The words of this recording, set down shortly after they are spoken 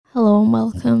Hello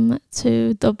and welcome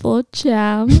to the Blood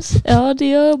CHARMS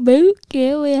audiobook.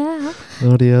 Here we are.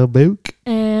 Audiobook.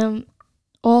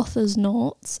 Author's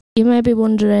notes. You may be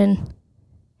wondering,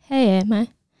 hey Amy,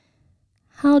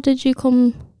 how did you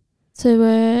come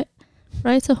to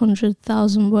write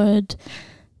 100,000 word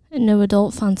new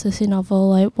adult fantasy novel?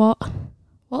 Like what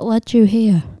led you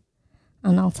here?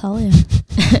 And I'll tell you.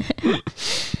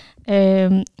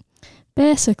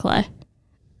 Basically,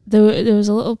 there was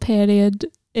a little period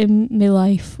in my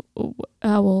life.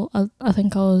 I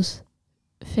think I was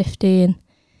 15,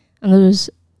 and there was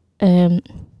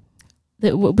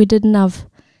that we didn't have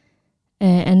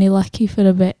any lecky for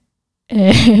a bit,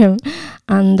 and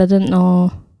I didn't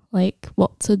know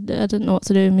what to do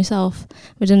with myself.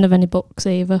 We didn't have any books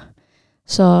either,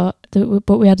 so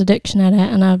but we had a dictionary,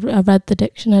 and I read the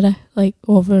dictionary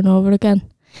over and over again.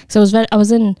 So I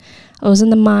was in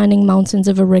the mining mountains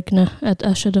of Origna.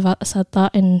 I should have said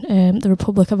that, in the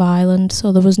Republic of Ireland.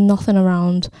 So there was nothing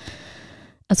around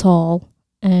at all.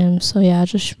 So yeah, I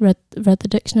just read the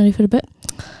dictionary for a bit,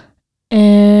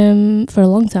 for a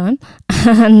long time,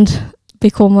 and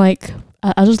become I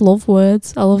just love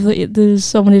words. I love that there's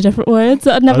so many different words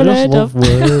that I'd never heard of.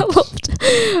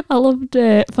 I loved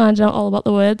finding out all about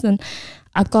the words, and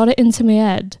I got it into my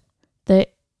head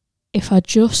that if I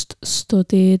just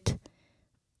studied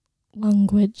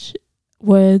language,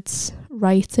 words,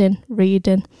 writing,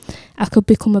 reading, I could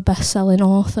become a best-selling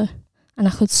author, and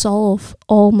I could solve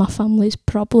all my family's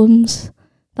problems.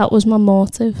 That was my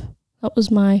motive.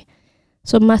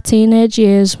 So my teenage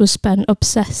years was spent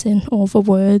obsessing over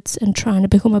words and trying to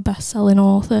become a best-selling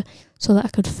author so that I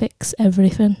could fix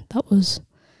everything. That was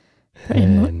pretty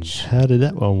much. How did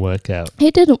that one work out?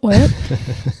 It didn't work.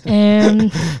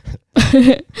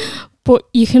 But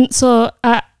you can. So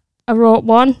I wrote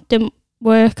one, didn't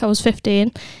work. I was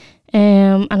 15,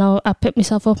 and I picked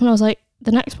myself up and I was like,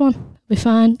 the next one will be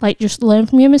fine. Just learn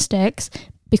from your mistakes,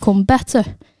 become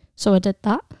better. So I did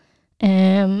that.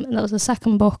 And that was the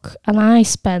second book, and I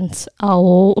spent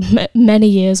many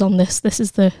years on this. This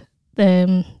is the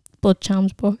Blood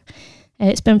CHARMS book.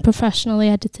 It's been professionally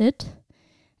edited.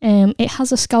 It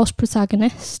has a Scouse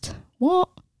protagonist. What?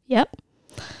 Yep.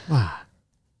 Wow.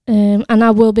 And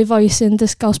I will be voicing the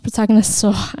Scouse protagonist,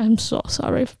 so I'm so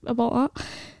sorry about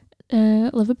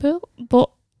that. Liverpool. But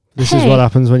this is what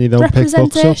happens when you don't pick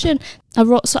books up.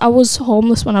 I was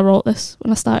homeless when I wrote this.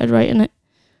 When I started writing it,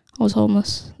 I was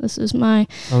homeless. This is my...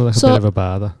 Oh, like a bit of a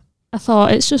bother. I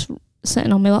thought it's just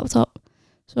sitting on my laptop,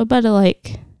 so I better may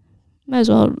as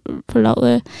well put it out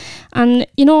there. And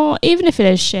even if it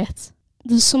is shit,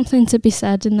 there's something to be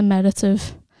said in the merit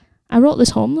of I wrote this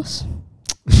homeless.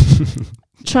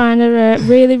 Trying to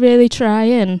really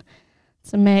trying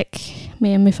to make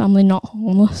me and my family not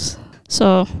homeless.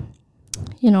 So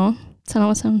 10 out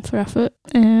of 10 for effort.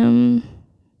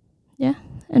 Yeah,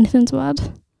 anything to add?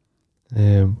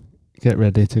 Get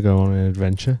ready to go on an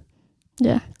adventure.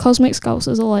 Yeah, Cosmic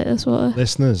Scousers are like this, what?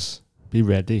 Listeners, be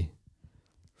ready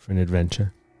for an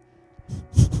adventure.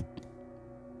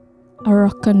 A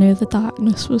rocker knew the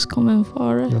darkness was coming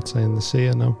for it. Not saying the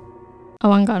seer, no.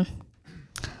 Oh, hang on.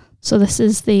 So this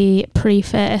is the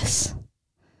preface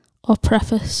or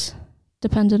preface,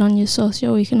 depending on your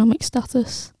socio-economic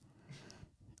status,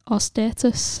 or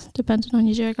status, depending on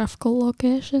your geographical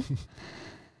location.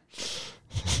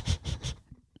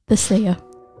 The seer.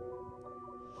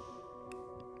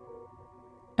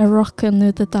 A rocker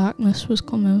knew the darkness was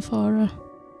coming for her.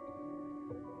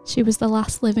 She was the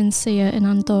last living seer in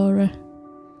Andorra.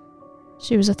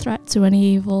 She was a threat to any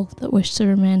evil that wished to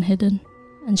remain hidden,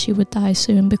 and she would die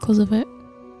soon because of it.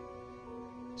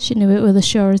 She knew it with a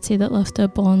surety that left her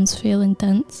bones feeling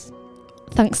dense.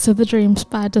 Thanks to the dream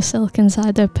spider silk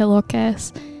inside her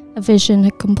pillowcase, a vision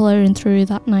had come blurring through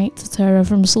that night to tear her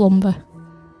from slumber.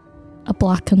 A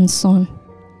blackened sun,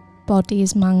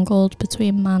 bodies mangled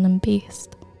between man and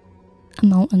beast, a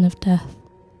mountain of death.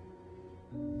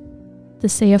 The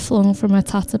seer flung from her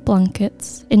tattered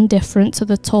blankets, indifferent to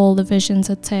the toll the visions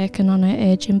had taken on her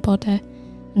aging body,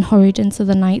 and hurried into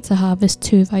the night to harvest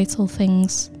two vital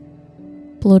things: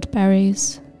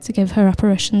 bloodberries to give her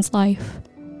apparitions life,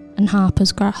 and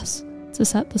harper's grass to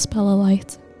set the spell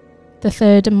alight. The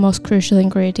third and most crucial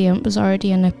ingredient was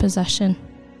already in her possession,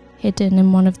 hidden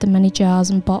in one of the many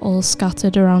jars and bottles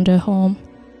scattered around her home,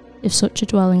 if such a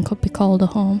dwelling could be called a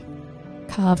home,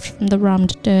 carved from the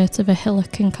rammed dirt of a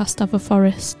hillock in Castava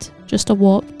Forest, just a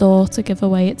warped door to give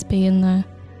away its being there.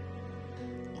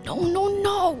 No!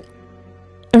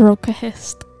 Aroka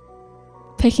hissed,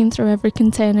 picking through every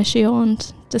container she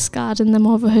owned, discarding them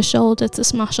over her shoulder to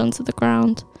smash onto the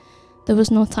ground. There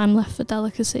was no time left for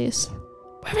delicacies.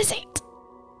 Where is it?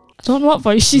 I don't know what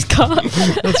voice she's got.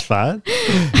 That's fine.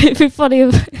 It'd be funny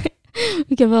if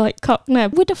we give her like Cockney.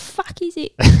 What the fuck is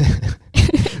it?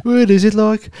 What is it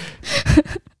like?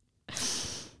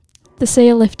 The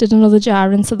seer lifted another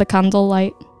jar into the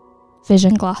candlelight.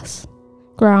 Vision glass.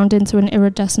 Ground into an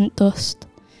iridescent dust.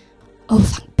 Oh,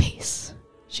 thank peace,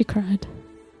 she cried.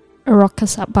 Oriax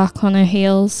sat back on her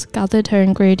heels, gathered her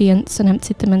ingredients and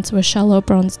emptied them into a shallow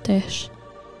bronze dish.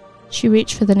 She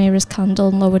reached for the nearest candle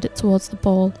and lowered it towards the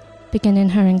bowl, beginning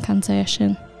her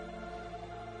incantation.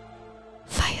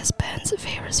 Fires burn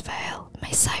Zaphirian's veil,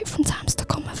 may sight from times to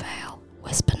come avail.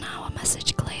 Whisper now a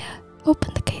message clear,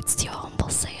 open the gates to your humble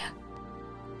seer.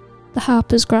 The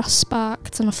harper's grass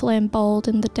sparked and a flame bowled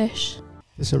in the dish.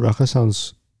 This Oriax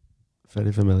sounds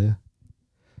very familiar.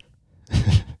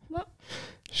 What?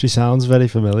 She sounds very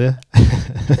familiar.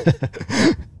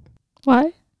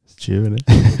 Why? It's you, innit?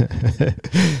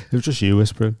 It was just you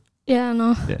whispering. Yeah, I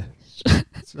know. Yeah.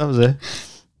 That was it.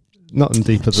 Nothing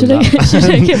deeper than Should that.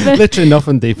 I give her, Literally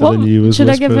nothing deeper than you was should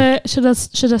whispering. I give her?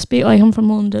 Should I speak like I'm from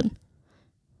London?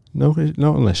 No,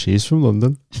 not unless she's from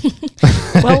London.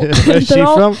 Well, Where's she they're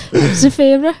all from?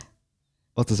 Zaphira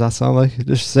What does that sound like?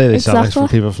 Just say they sound like Exactly.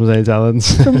 from people from St.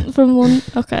 Helens. from London.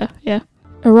 Okay, yeah.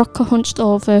 Oriax hunched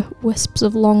over, wisps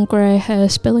of long grey hair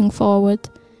spilling forward,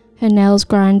 her nails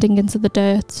grinding into the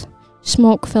dirt.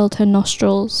 Smoke filled her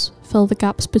nostrils, filled the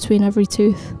gaps between every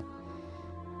tooth.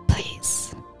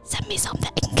 Please, send me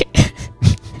something.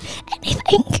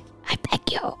 Anything, I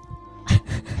beg you.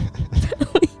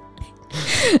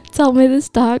 Tell me this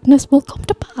darkness will come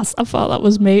to pass. I thought that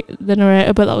was me, the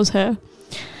narrator, but that was her.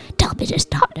 Tell me this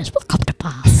darkness will come to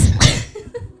pass.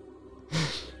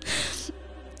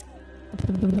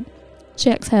 She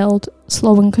exhaled,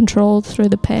 slow and controlled through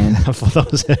the pain. I thought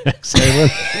that was her exhaling.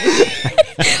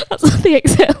 That's not the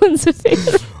exhalants of fear.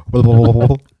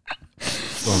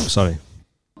 Oh, sorry.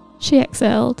 She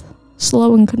exhaled,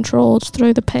 slow and controlled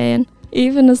through the pain,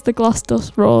 even as the glass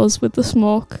dust rose with the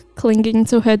smoke clinging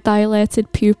to her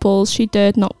dilated pupils. She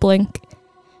dared not blink.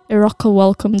 Oriax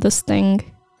welcomed the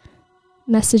sting.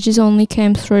 Messages only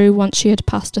came through once she had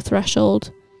passed a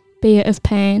threshold, be it of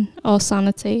pain or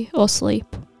sanity or sleep.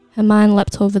 Her mind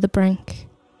leapt over the brink,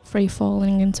 free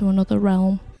falling into another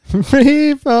realm.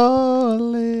 Free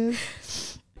falling.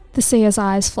 The seer's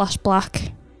eyes flashed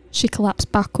black. She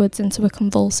collapsed backwards into a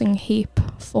convulsing heap,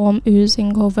 foam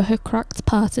oozing over her cracked,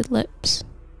 parted lips.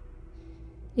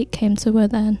 It came to her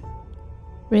then,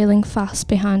 reeling fast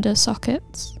behind her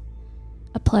sockets.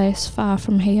 A place far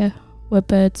from here, where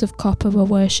birds of copper were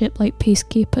worshipped like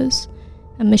peacekeepers,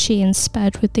 and machines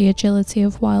sped with the agility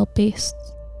of wild beasts.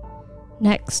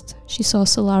 Next, she saw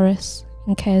Solaris,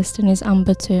 encased in his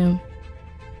amber tomb,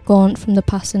 gaunt from the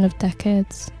passing of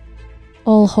decades,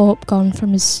 all hope gone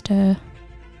from his stir.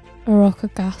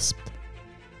 Oriax gasped,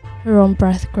 her own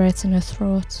breath grating her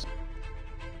throat.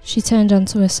 She turned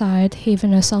onto her side,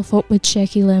 heaving herself up with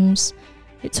shaky limbs.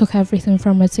 It took everything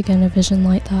from her to gain a vision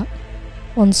like that,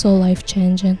 one so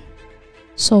life-changing,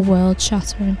 so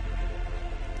world-shattering.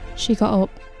 She got up,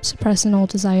 suppressing all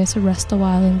desire to rest a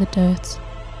while in the dirt,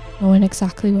 knowing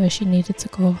exactly where she needed to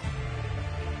go.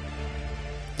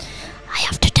 I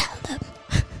have to tell them.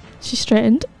 She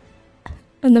straightened,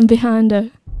 and then behind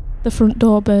her, the front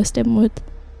door burst inward,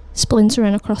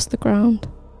 splintering across the ground.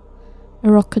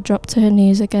 Oriax had dropped to her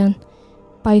knees again,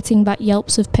 biting back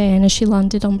yelps of pain as she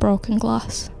landed on broken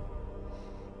glass.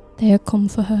 They had come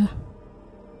for her.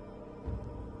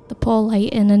 The poor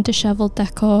lighting and dishevelled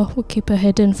decor would keep her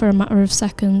hidden for a matter of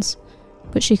seconds,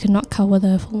 but she could not cower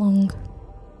there for long.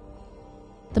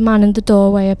 The man in the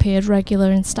doorway appeared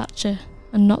regular in stature,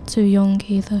 and not too young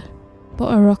either, but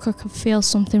Oriax could feel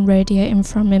something radiating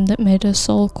from him that made her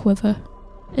soul quiver.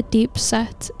 A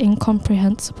deep-set,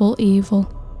 incomprehensible evil.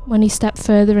 When he stepped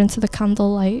further into the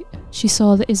candlelight, she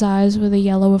saw that his eyes were the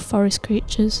yellow of forest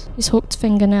creatures. His hooked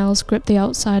fingernails gripped the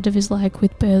outside of his leg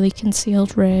with barely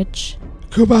concealed rage.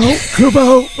 Come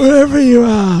out, wherever you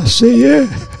are, see you.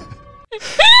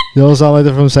 You all sound like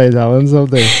they're from St. Helens, don't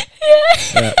they?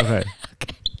 Yeah, okay.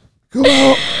 Come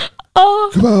out,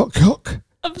 Oh, come out, cock.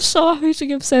 I'm so happy to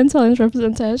give St. Helens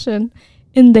representation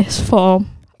in this form.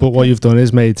 But what you've done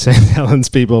is made St. Helens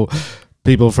people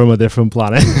from a different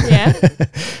planet. Yeah.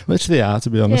 Which they are, to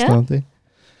be honest, Yeah. aren't they?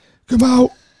 Come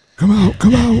out,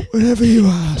 wherever you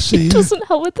are, see It you. doesn't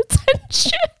help with the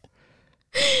tension.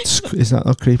 Is that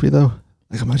not creepy, though?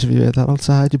 Like, imagine if you heard that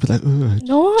outside, you'd be like, ooh,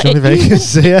 No, Johnny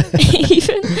Vegas here.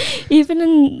 even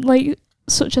in like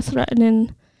such a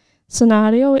threatening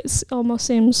scenario, it almost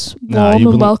seems Nah, warm you and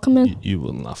wouldn't- welcoming. You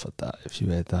wouldn't laugh at that if you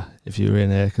heard that. If you were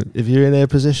in her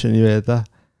position, you heard that.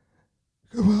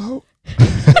 Come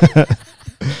out.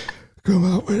 Come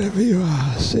out wherever you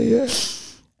are, see ya.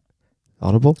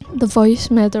 Audible? The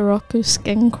voice made Oroka's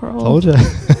skin crawl. Told ya.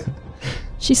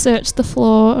 She searched the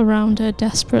floor around her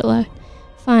desperately,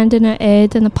 finding her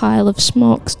aid in a pile of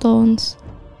smoke stones.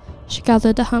 She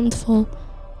gathered a handful,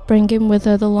 bringing with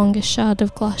her the longest shard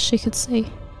of glass she could see.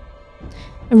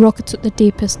 Oroka took the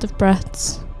deepest of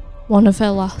breaths. One of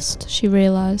her last, she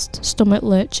realised, stomach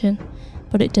lurching,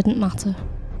 but it didn't matter.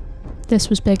 This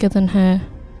was bigger than her,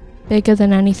 bigger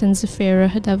than anything Zaphira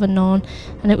had ever known,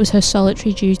 and it was her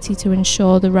solitary duty to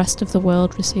ensure the rest of the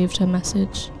world received her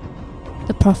message.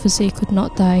 The prophecy could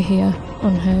not die here,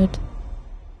 unheard.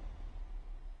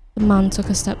 The man took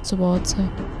a step towards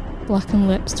her, blackened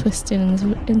lips twisting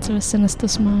into a sinister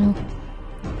smile.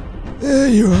 There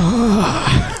you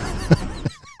are.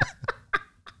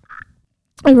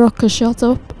 Oroka shot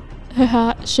up, her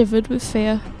heart shivered with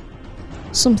fear.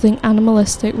 Something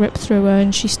animalistic ripped through her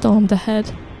and she stormed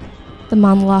ahead. The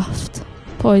man laughed,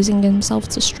 poising himself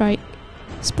to strike,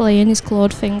 splaying his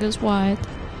clawed fingers wide.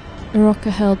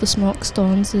 Oroka hurled the smoke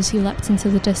stones as he leapt into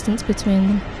the distance between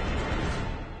them.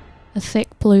 A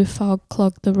thick blue fog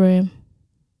clogged the room,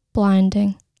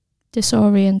 blinding,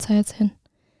 disorientating,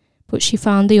 but she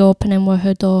found the opening where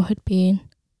her door had been.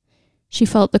 She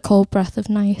felt the cold breath of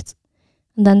night,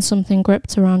 and then something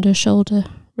gripped around her shoulder,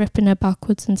 ripping her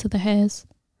backwards into the haze.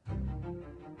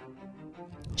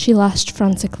 She lashed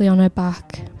frantically on her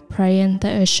back, praying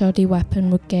that her shoddy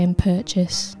weapon would gain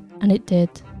purchase, and it did.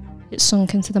 It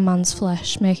sunk into the man's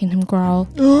flesh, making him growl.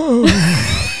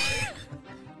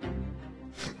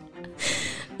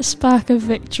 A spark of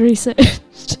victory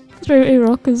surged through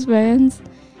Oroka's veins,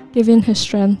 giving her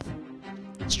strength.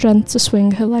 Strength to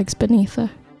swing her legs beneath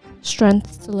her.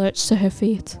 Strength to lurch to her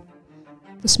feet.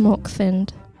 The smoke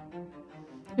thinned.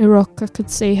 Oroka could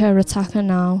see her attacker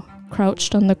now,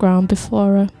 crouched on the ground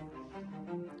before her.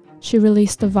 She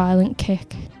released a violent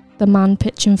kick, the man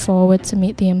pitching forward to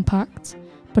meet the impact,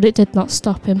 but it did not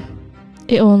stop him.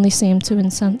 It only seemed to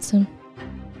incense him.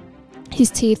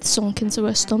 His teeth sunk into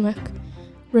her stomach,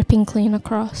 ripping clean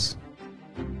across.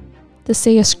 The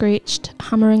seer screeched,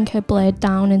 hammering her blade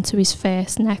down into his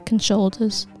face, neck and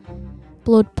shoulders.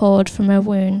 Blood poured from her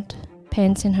wound,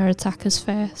 painting her attacker's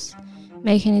face,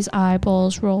 making his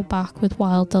eyeballs roll back with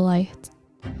wild delight.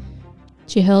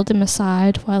 She hurled him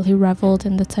aside while he revelled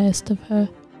in the taste of her,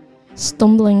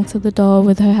 stumbling to the door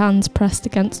with her hands pressed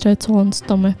against her torn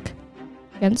stomach,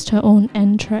 against her own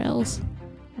entrails.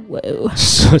 Whoa.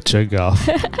 Such a goth.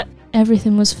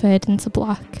 Everything was fading to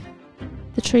black.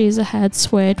 The trees ahead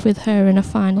swayed with her in a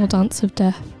final dance of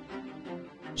death.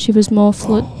 She was more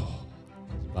Thank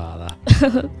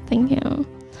you.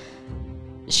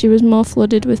 She was more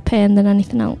flooded with pain than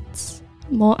anything else,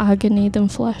 more agony than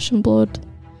flesh and blood.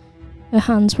 Her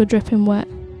hands were dripping wet.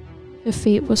 Her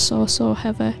feet were so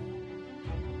heavy.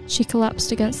 She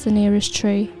collapsed against the nearest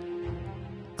tree,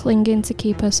 clinging to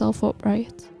keep herself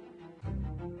upright.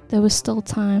 There was still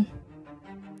time.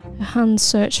 Her hands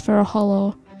searched for a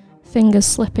hollow, fingers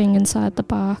slipping inside the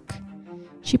bark.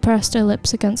 She pressed her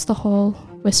lips against the hole,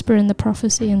 whispering the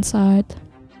prophecy inside.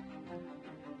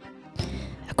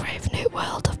 A grave new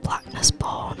world of blackness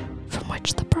born, from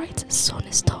which the brightest sun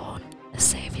is torn. A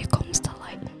saviour comes to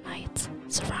lighten night,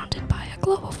 surrounded by a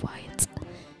glow of white.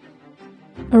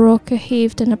 Oroka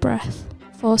heaved in a breath,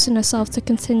 forcing herself to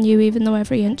continue even though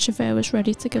every inch of her was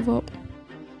ready to give up,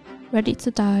 ready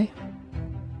to die.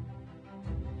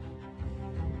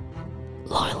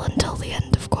 Loyal until the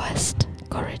end of quest,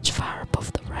 courage far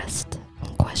above the rest,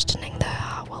 unquestioning their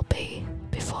heart will be,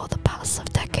 before the pass of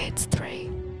decades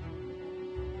 3.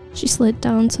 She slid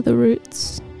down to the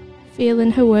roots,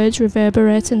 feeling her words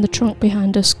reverberate in the trunk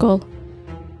behind her skull.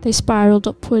 They spiralled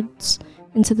upwards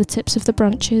into the tips of the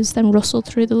branches, then rustled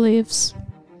through the leaves.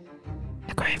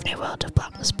 A grave new world of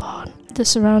blackness born. The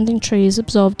surrounding trees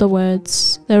absorbed the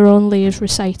words, their own leaves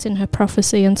reciting her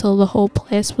prophecy until the whole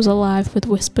place was alive with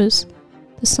whispers.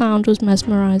 The sound was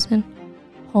mesmerising,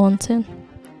 haunting.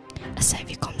 A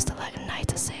saviour comes to light at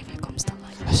night, a saviour comes to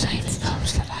light at night. A saviour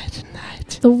comes to light at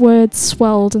night. The words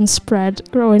swelled and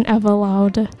spread, growing ever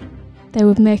louder. They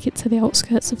would make it to the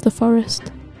outskirts of the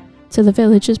forest, to the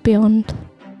villages beyond.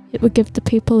 It would give the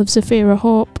people of Zaphira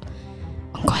hope.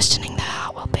 Unquestioning their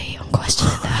heart will be,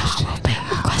 unquestioning their heart will be,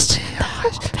 unquestioning their heart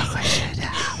will be, unquestioning their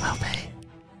heart will be,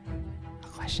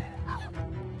 unquestioning their heart will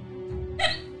be.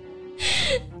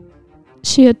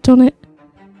 She had done it,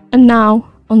 and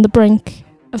now, on the brink,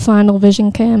 a final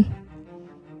vision came.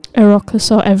 Oroka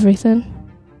saw everything,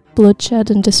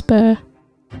 bloodshed and despair,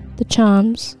 the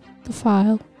charms, the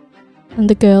file, and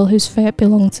the girl whose fate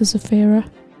belonged to Zaphira.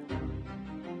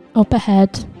 Up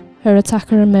ahead, her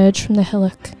attacker emerged from the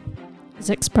hillock, his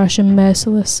expression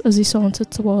merciless as he sauntered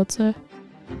towards her.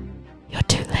 "You're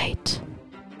too late,"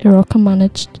 Iroka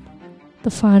managed,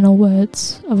 the final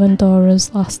words of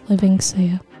Endora's last living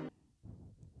seer.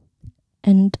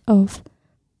 End of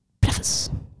preface.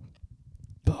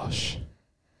 Bosh.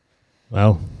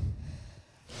 Well,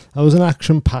 that was an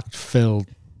action-packed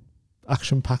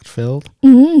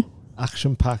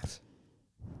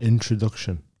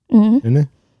introduction, isn't it?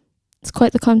 It's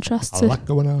quite the contrast. A lot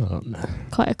going on.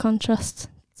 Quite a contrast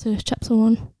to chapter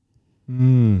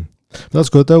 1. That's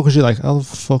good though, because you're like, oh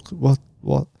fuck, what?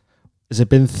 Has it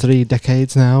been 3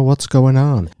 decades now? What's going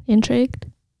on? Intrigued?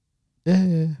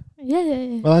 Yeah.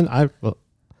 Well,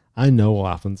 I know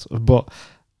what happens, but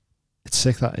it's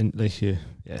sick that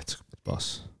it's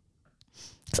boss.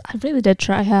 I really did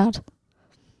try hard.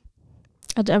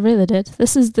 I really did.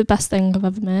 This is the best thing I've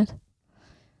ever made.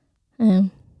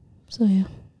 So yeah.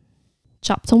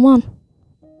 Chapter 1.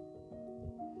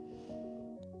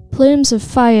 Plumes of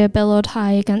fire billowed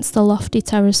high against the lofty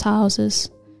terrace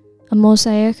houses, a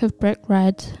mosaic of brick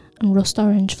red and rust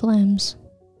orange flames.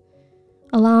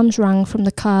 Alarms rang from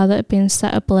the car that had been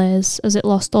set ablaze as it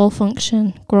lost all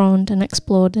function, groaned and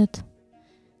exploded.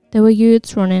 There were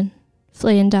youths running,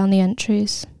 fleeing down the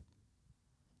entries.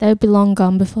 They would be long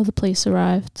gone before the police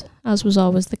arrived, as was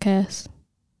always the case.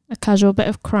 A casual bit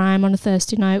of crime on a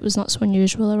Thursday night was not so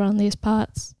unusual around these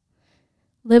parts.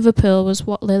 Liverpool was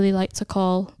what Lily liked to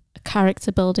call a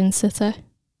character-building city.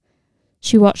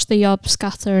 She watched the yobs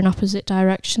scatter in opposite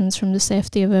directions from the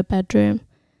safety of her bedroom,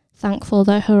 thankful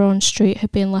that her own street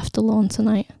had been left alone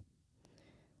tonight.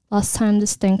 Last time the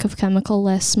stink of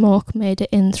chemical-laced smoke made it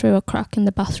in through a crack in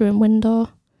the bathroom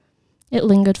window. It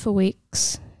lingered for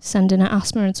weeks, sending her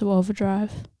asthma into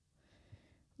overdrive.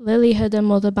 Lily heard her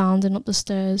mother bounding up the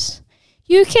stairs.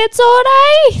 "You kids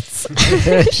alright?"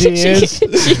 She is.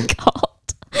 She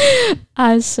called,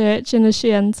 eyes searching as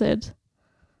she entered.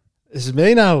 This is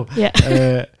me now. Yeah.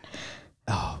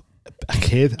 A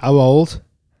kid. How old?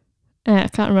 I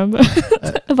can't remember.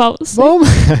 About Mum,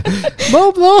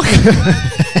 look.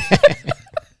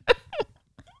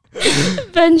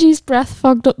 Benji's breath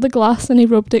fogged up the glass and he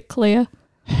rubbed it clear.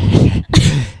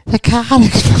 The car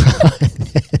exploded.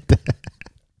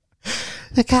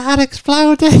 The car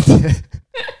exploded.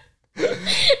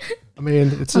 I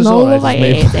mean, it's just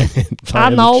alright. I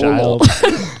know, love.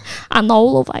 I know,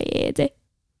 love, I hate it.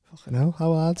 Fucking hell,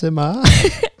 how hard's it, man?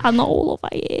 I know, love,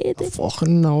 I hate it.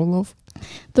 Fucking no, love.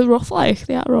 They're rough,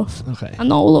 they are rough. Okay. I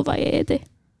know, love, I hate it.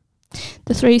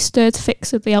 The three stared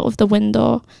fixedly out of the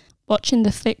window, watching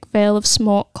the thick veil of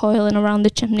smoke coiling around the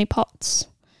chimney pots.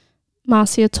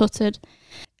 Marcia tutted,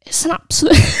 "It's an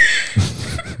absolute..."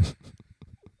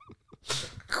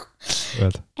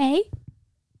 Hey?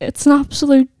 It's an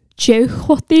absolute joke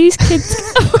what these kids...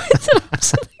 It's an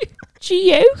absolute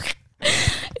joke.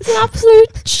 It's an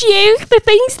absolute joke the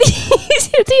things these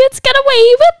idiots get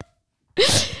away with.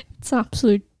 It's an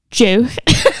absolute joke.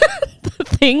 The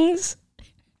things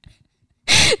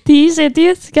these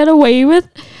idiots get away with.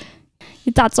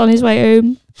 Your dad's on his way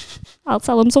home. I'll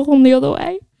tell him to come the other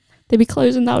way. They'll be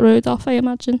closing that road off, I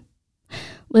imagine.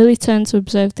 Lily turned to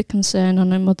observe the concern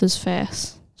on her mother's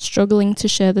face, struggling to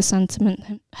share the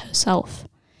sentiment herself.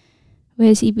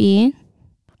 "Where's he been?"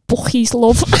 "Bucky's,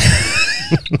 love."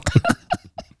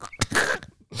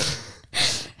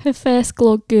 Her face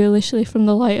glowed ghoulishly from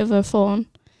the light of her phone,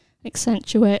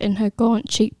 accentuating her gaunt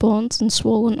cheekbones and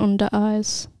swollen under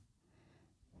eyes.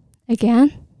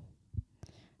 "Again?"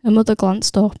 Her mother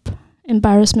glanced up,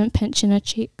 embarrassment pinching her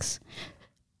cheeks.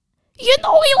 "You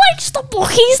know he likes the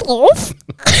Bucky's, love."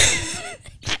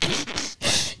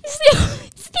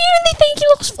 It's the only thing he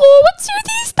looks forward to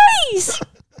these days.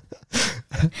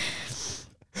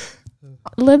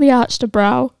 Lily arched a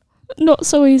brow, not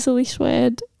so easily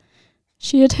swayed.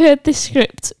 She had heard this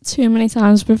script too many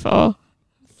times before.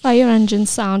 Fire engines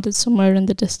sounded somewhere in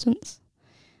the distance.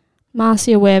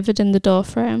 Marcia wavered in the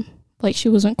doorframe, like she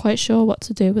wasn't quite sure what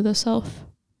to do with herself.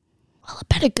 "Well, I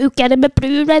better go get him a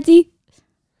brew ready."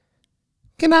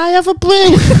 "Can I have a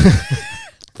brew?"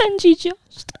 Benji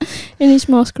joshed in his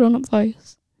most grown-up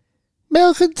voice.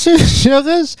 "Milk and 2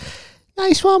 sugars.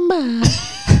 Nice one, man."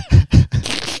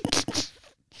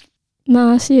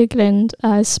 Marcia grinned,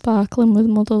 eyes sparkling with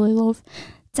motherly love.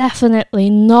 "Definitely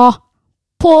not.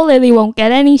 Poor Lily won't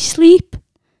get any sleep.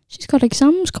 She's got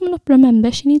exams coming up,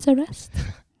 remember? She needs a rest."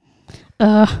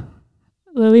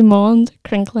 Lily moaned,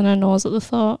 crinkling her nose at the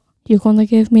thought. "You're gonna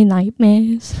give me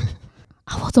nightmares."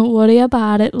 "I wouldn't worry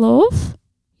about it, love.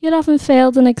 You haven't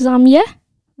failed an exam yet?"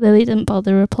 Lily didn't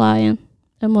bother replying.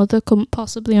 Her mother couldn't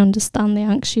possibly understand the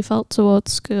angst she felt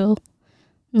towards school.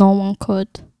 No one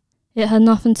could. It had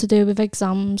nothing to do with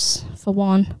exams, for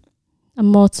one, and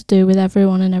more to do with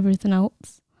everyone and everything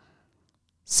else.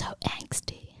 So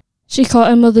angsty. She caught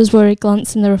her mother's worried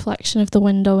glance in the reflection of the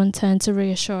window and turned to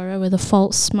reassure her with a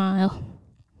false smile.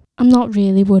 I'm not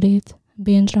really worried. I'm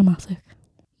being dramatic.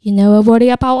 You know, I worry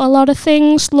about a lot of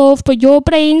things, love, but your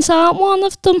brains aren't one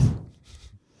of them.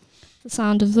 The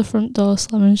sound of the front door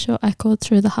slamming shut echoed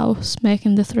through the house,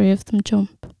 making the three of them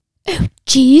jump. Oh,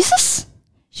 Jesus!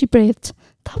 She breathed.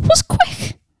 That was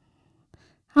quick.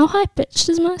 How high-pitched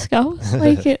is my scouse?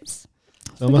 Like it's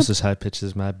almost as high-pitched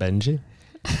as my Benji.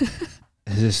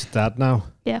 Is this Dad now?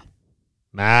 Yeah.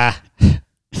 Ma!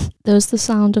 There was the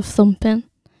sound of thumping,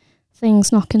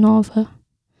 things knocking over.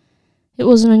 It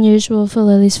wasn't unusual for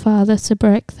Lily's father to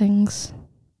break things.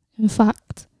 In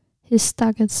fact, his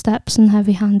staggered steps and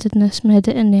heavy-handedness made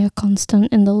it a near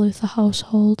constant in the Luther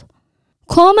household.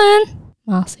 Coming!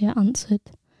 Marcia answered,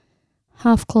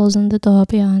 half closing the door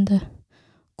behind her.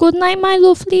 Good night, my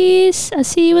lovelies. I'll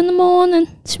see you in the morning.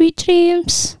 Sweet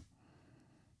dreams.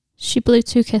 She blew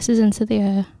 2 kisses into the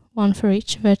air, one for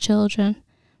each of her children,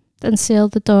 then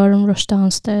sealed the door and rushed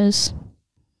downstairs.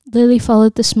 Lily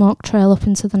followed the smoke trail up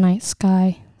into the night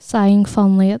sky, sighing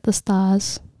fondly at the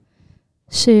stars.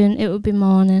 Soon it would be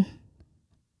morning.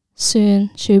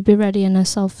 Soon she would be readying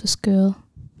herself for school.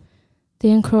 The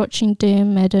encroaching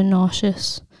doom made her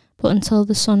nauseous, but until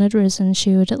the sun had risen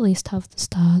she would at least have the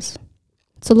stars.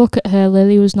 To look at her,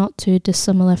 Lily was not too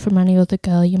dissimilar from any other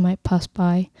girl you might pass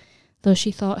by, though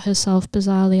she thought herself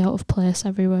bizarrely out of place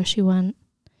everywhere she went.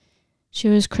 She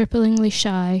was cripplingly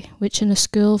shy, which in a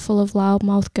school full of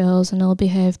loud-mouthed girls and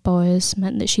ill-behaved boys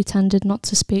meant that she tended not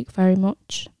to speak very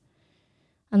much.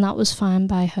 And that was fine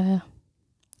by her.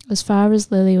 As far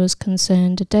as Lily was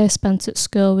concerned, a day spent at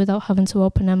school without having to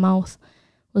open her mouth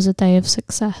was a day of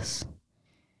success.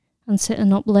 And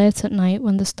sitting up late at night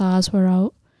when the stars were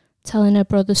out, telling her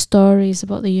brother stories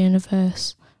about the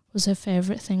universe, was her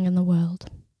favourite thing in the world.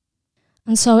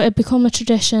 And so it had become a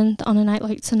tradition that on a night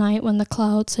like tonight, when the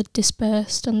clouds had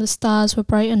dispersed and the stars were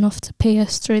bright enough to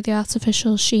pierce through the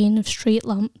artificial sheen of street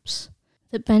lamps,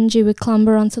 that Benji would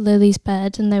clamber onto Lily's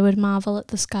bed and they would marvel at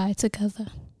the sky together.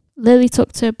 Lily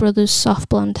tucked her brother's soft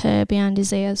blonde hair behind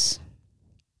his ears.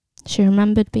 She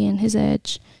remembered being his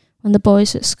age, when the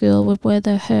boys at school would wear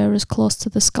their hair as close to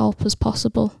the scalp as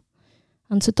possible,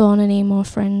 and to don an emo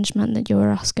fringe meant that you were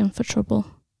asking for trouble.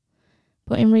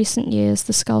 But in recent years,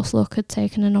 the Scouse look had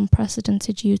taken an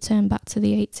unprecedented U-turn back to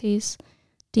the 80s,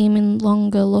 deeming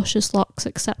longer, luscious locks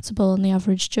acceptable on the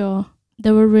average Joe.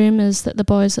 There were rumours that the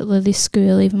boys at Lily's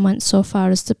school even went so far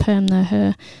as to perm their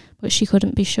hair, but she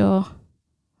couldn't be sure.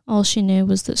 All she knew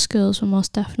was that schools were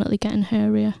most definitely getting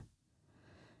hairier.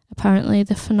 Apparently,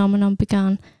 the phenomenon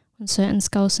began when certain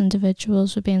Scouse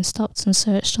individuals were being stopped and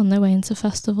searched on their way into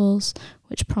festivals,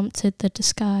 which prompted the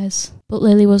disguise. But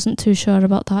Lily wasn't too sure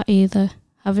about that either,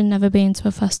 having never been to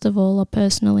a festival or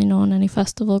personally known any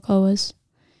festival goers.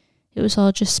 It was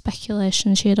all just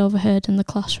speculation she had overheard in the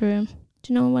classroom.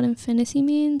 Do you know what infinity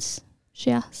means? She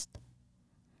asked.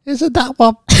 Isn't that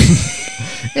what?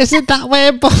 Isn't that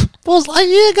where Buzz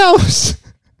Lightyear goes?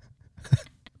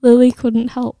 Lily couldn't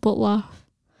help but laugh.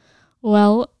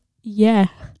 Well, yeah.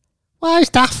 Why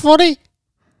is that funny?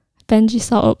 Benji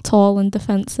sat up tall and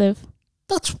defensive.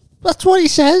 That's what he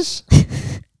says.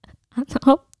 I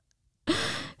know.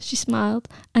 She smiled.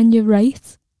 And you're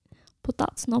right. But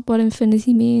that's not what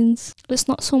infinity means. It's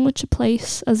not so much a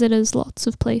place as it is lots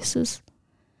of places.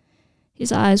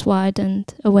 His eyes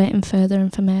widened, awaiting further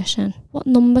information. What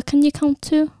number can you count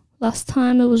to? Last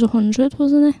time it was 100,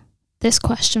 wasn't it? This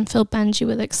question filled Benji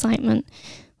with excitement.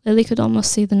 Lily could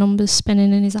almost see the numbers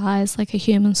spinning in his eyes like a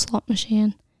human slot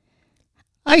machine.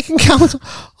 I can count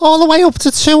all the way up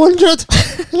to 200,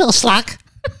 you little slag,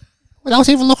 without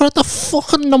even looking at the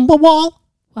fucking number wall.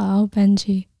 Wow,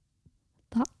 Benji.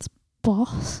 That's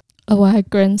boss. A wide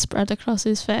grin spread across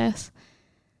his face.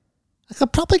 I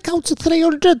could probably count to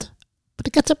 300, but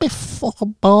it gets a bit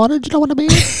fucking boring, do you know what I mean?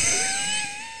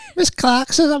 Miss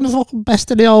Clark says I'm the fucking best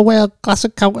in the whole world class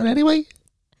of counting anyway.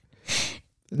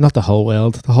 Not the whole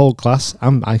world, the whole class.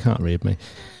 I can't read me.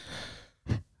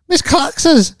 Miss Clark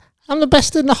says I'm the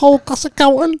best in the whole class of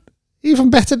counting, even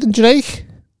better than Drake.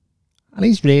 And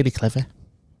he's really clever.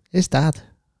 His dad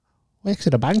works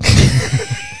at a bank.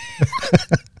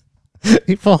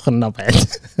 He fucking not bad.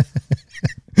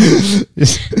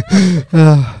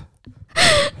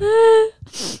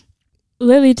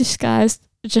 Lily disguised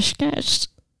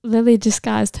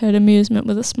her amusement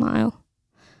with a smile.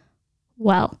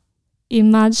 Well,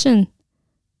 imagine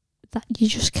that you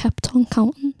just kept on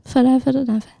counting forever and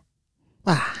ever.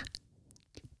 Ah,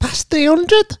 past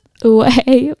 300?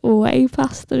 Way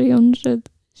past 300.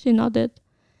 She nodded.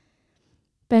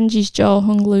 Benji's jaw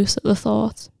hung loose at the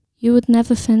thought. You would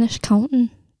never finish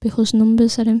counting because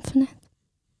numbers are infinite.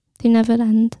 They never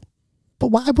end. But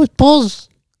why would Buzz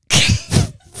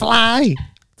fly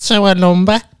to a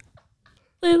number?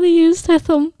 Lily used her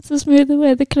thumb to smooth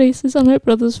away the creases on her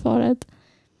brother's forehead.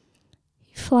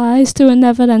 He flies to a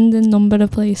never-ending number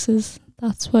of places.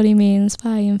 That's what he means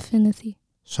by infinity.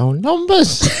 So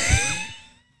numbers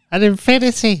and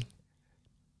infinity.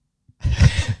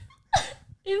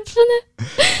 Infinite?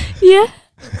 Yeah.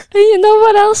 And you know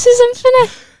what else is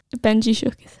infinite? Benji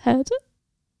shook his head.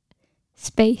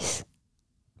 Space.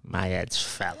 My head's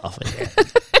fell off again.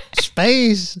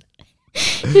 Space.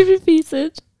 He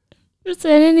repeated,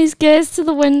 returning his gaze to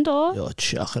the window. You're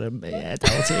chucking my head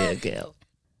out here, girl.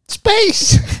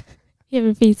 Space. He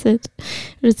repeated,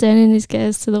 returning his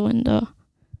gaze to the window.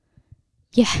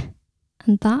 Yeah,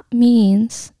 and that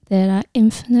means there are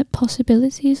infinite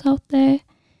possibilities out there.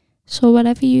 So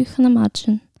whatever you can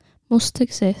imagine must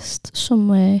exist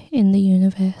somewhere in the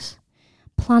universe.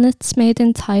 Planets made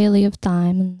entirely of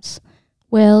diamonds.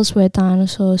 Worlds where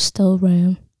dinosaurs still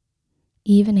roam.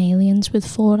 Even aliens with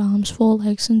 4 arms, 4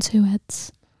 legs and 2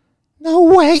 heads. No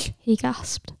way. He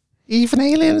gasped. Even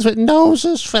aliens with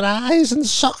noses for eyes and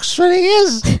socks for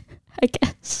ears. I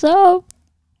guess so.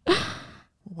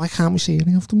 Why can't we see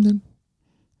any of them then?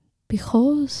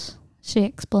 Because, she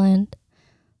explained,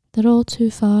 they're all too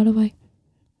far away,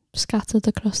 scattered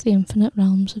across the infinite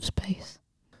realms of space.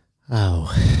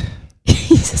 Oh.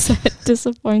 He said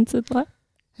disappointedly.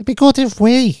 It'd be good if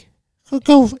we could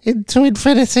go into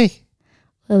infinity.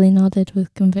 Lily nodded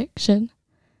with conviction.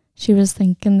 She was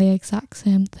thinking the exact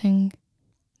same thing.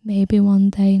 Maybe one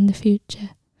day in the future.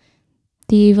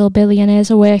 The evil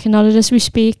billionaires are working on it as we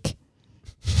speak.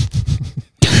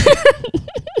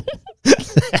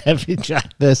 Every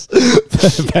track this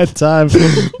bedtime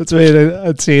between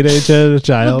a teenager and a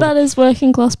child. But that is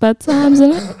working class bedtimes,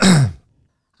 isn't it?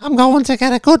 I'm going to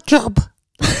get a good job.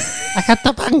 I get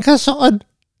the bank or something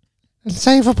and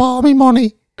save up all my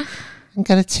money and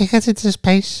get a ticket into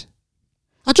space.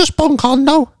 I just bunk on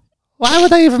though. Why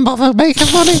would I even bother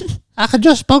making money? I could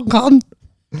just bunk on.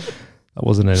 That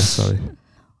wasn't it, sorry.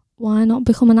 Why not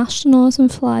become an astronaut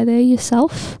and fly there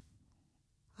yourself?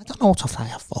 I don't know how to fly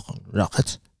a fucking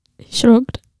rocket. He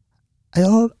shrugged. I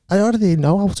already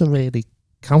know how to really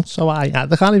count, so I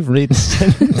can't even read the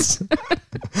sentence.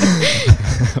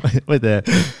 Wait there.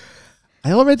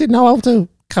 I already know how to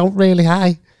count really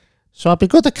high, so I'd be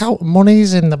good at counting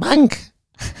monies in the bank.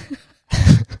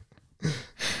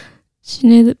 She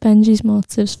knew that Benji's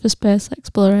motives for space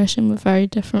exploration were very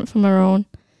different from her own,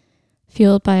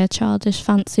 fueled by a childish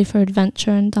fancy for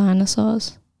adventure and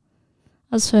dinosaurs.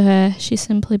 As for her, she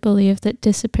simply believed that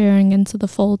disappearing into the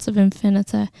folds of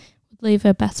infinity would leave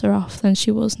her better off than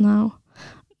she was now.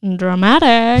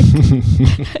 Dramatic!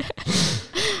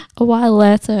 A while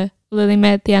later, Lily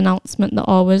made the announcement that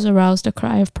always aroused a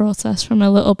cry of protest from her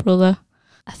little brother.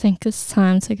 I think it's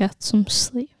time to get some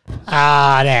sleep.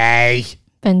 Arnie!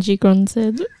 Benji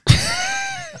grunted.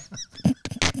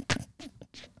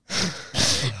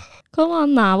 Come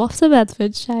on now, off to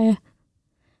Bedfordshire.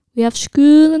 We have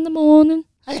school in the morning.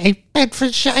 I hate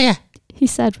Bedfordshire, he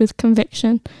said with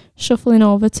conviction, shuffling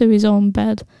over to his own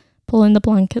bed, pulling the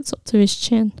blankets up to his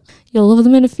chin. You'll love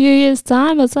them in a few years'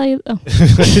 time, I'll tell you. Oh.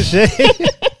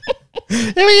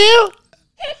 Who are you?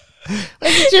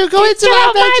 When did you go into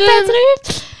my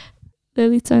bedroom?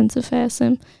 Lily turned to face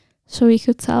him, so he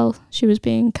could tell she was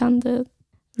being candid.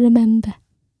 Remember,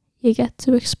 you get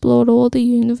to explore all the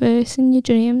universe in your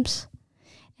dreams.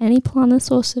 Any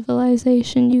planet or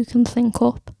civilization you can think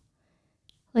up.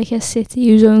 Like a city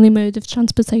whose only mode of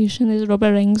transportation is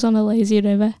rubber rings on a lazy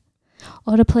river.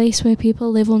 Or a place where people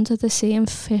live under the sea and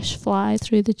fish fly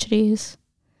through the trees.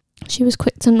 She was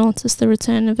quick to notice the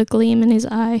return of a gleam in his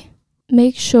eye.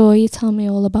 Make sure you tell me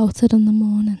all about it in the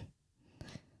morning.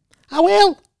 I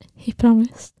will, he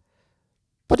promised.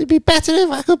 But it'd be better if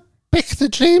I could pick the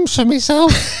dreams for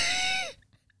myself.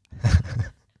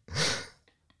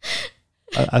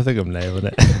 I think I'm nailing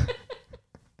it.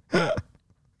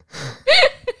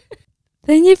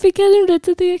 Then you'd be getting rid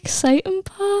of the exciting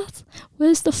part.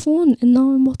 Where's the fun in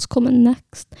knowing what's coming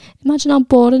next? Imagine how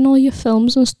boring all your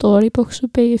films and storybooks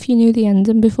would be if you knew the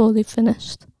ending before they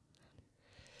finished.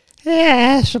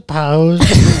 Yeah, I suppose.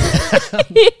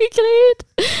 He agreed,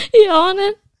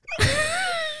 yawning.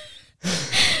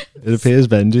 It appears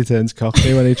Benji turns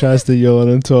cockney when he tries to yawn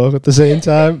and talk at the same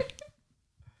time.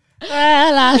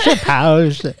 Well, I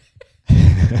suppose.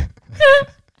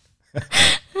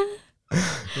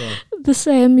 Yeah. The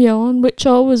same yawn, which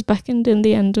always beckoned in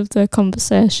the end of their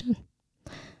conversation.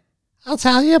 I'll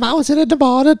tell you about it in the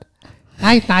morning.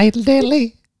 Night, night,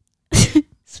 Lily.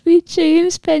 Sweet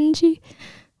dreams, Benji.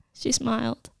 She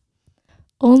smiled.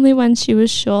 Only when she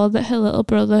was sure that her little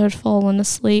brother had fallen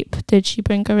asleep did she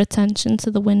bring her attention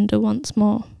to the window once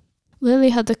more. Lily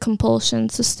had the compulsion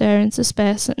to stare into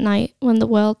space at night when the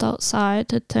world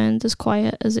outside had turned as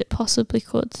quiet as it possibly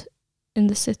could in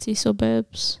the city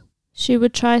suburbs. She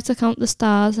would try to count the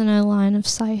stars in her line of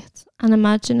sight and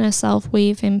imagine herself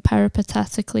weaving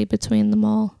peripatetically between them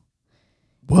all.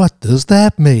 What does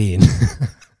that mean?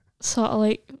 Sort of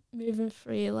like moving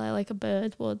freely like a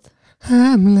bird would.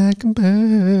 I'm like a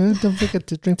bird. Don't forget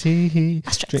to drink tea.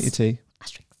 Drink your tea.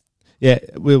 Asterix. Yeah,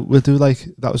 we'll do like,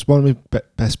 that was one of my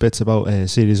best bits about a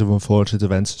series of unfortunate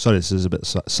events. Sorry, this is a bit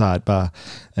sidebar.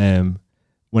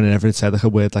 Whenever it said like a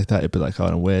word like that, it'd be like, oh,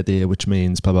 a word here, which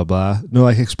means blah, blah, blah. No,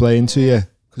 like explain to you,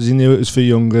 because you knew it was for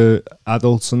younger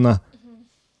adults and that. Mm-hmm.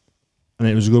 And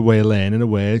it was a good way of learning a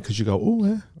word, because you go, oh,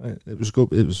 yeah. Right. It was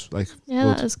good. It was like, yeah,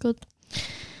 good. That is good.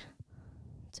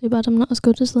 Too bad I'm not as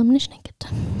good as Lemonish Naked.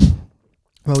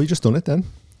 Well, we just done it then.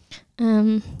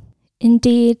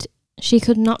 Indeed, she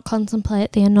could not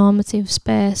contemplate the enormity of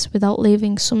space without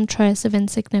leaving some trace of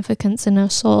insignificance in her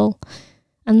soul.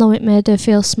 And though it made her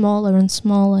feel smaller and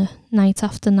smaller night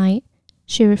after night,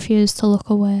 she refused to look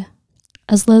away.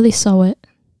 As Lily saw it,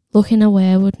 looking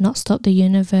away would not stop the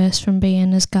universe from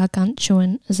being as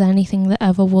gargantuan as anything that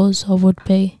ever was or would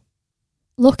be.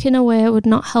 Looking away would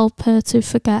not help her to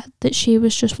forget that she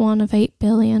was just one of 8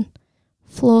 billion,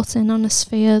 floating on a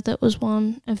sphere that was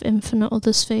one of infinite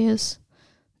other spheres,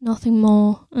 nothing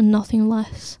more and nothing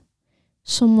less.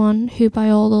 Someone who by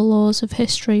all the laws of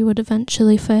history would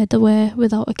eventually fade away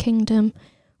without a kingdom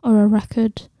or a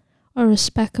record or a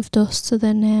speck of dust to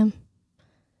their name.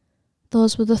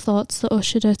 Those were the thoughts that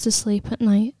ushered her to sleep at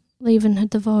night, leaving her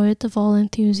devoid of all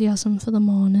enthusiasm for the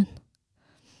morning.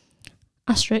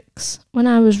 Asterix, when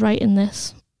I was writing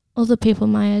this, other people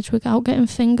my age were out getting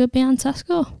fingered behind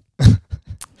Tesco.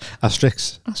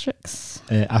 Asterix. Asterix.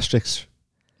 Asterix.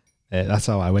 That's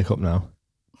how I wake up now.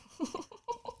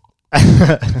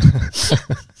 I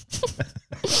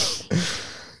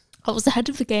was ahead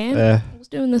of the game. I was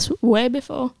doing this way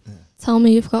before. Yeah. Tell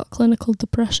me you've got clinical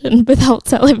depression without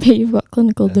telling me you've got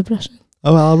clinical depression.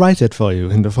 Oh, well, I'll write it for you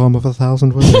in the form of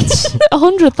 1,000 words.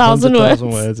 100,000 words. 100,000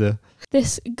 words, yeah.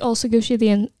 This also gives you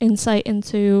the insight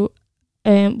into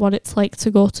what it's like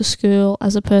to go to school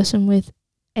as a person with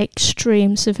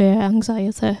extreme severe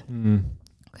anxiety. Mm.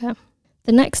 Okay.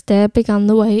 The next day began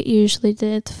the way it usually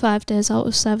did, 5 days out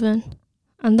of 7,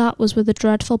 and that was with a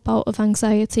dreadful bout of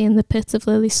anxiety in the pit of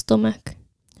Lily's stomach.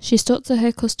 She stuck to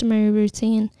her customary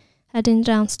routine, heading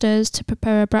downstairs to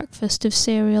prepare a breakfast of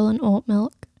cereal and oat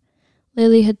milk.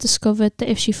 Lily had discovered that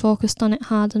if she focused on it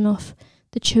hard enough,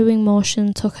 the chewing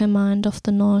motion took her mind off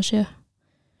the nausea.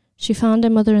 She found her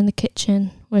mother in the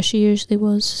kitchen, where she usually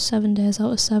was 7 days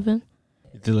out of 7.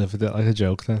 You delivered it like a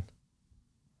joke then.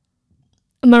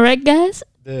 Am I right, guys?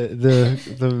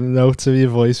 The note of your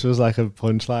voice was like a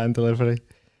punchline delivery.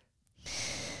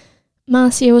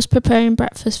 Marcia was preparing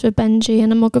breakfast for Benji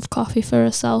and a mug of coffee for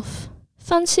herself.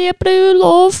 Fancy a brew,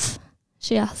 love?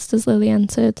 She asked as Lily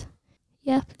entered.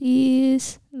 Yeah,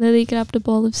 please. Lily grabbed a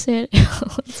bowl of cereal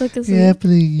and took a seat. Yeah,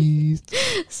 please.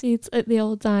 Seat at the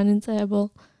old dining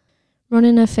table.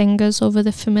 Running her fingers over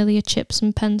the familiar chips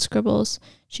and pen scribbles,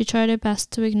 she tried her best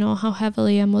to ignore how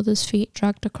heavily her mother's feet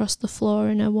dragged across the floor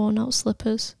in her worn-out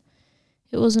slippers.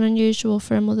 It wasn't unusual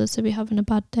for her mother to be having a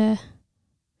bad day.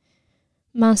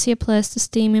 Marcia placed a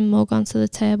steaming mug onto the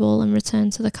table and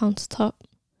returned to the countertop,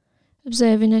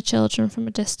 observing her children from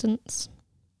a distance.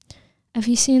 Have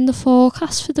you seen the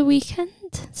forecast for the weekend?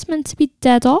 It's meant to be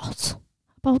dead hot.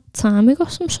 About time we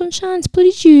got some sunshine. It's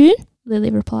bloody June,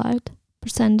 Lily replied,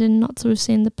 pretending not to have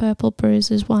seen the purple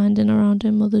bruises winding around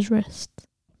her mother's wrist.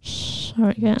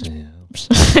 Sorry again.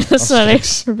 Sorry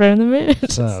for ruining the mood.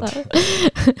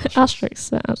 Asterix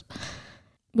said,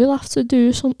 we'll have to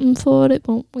do something for it,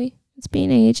 won't we? It's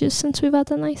been ages since we've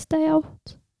had a nice day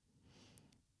out.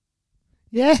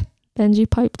 Yeah. Benji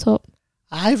piped up.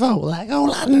 I vote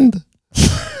Legoland.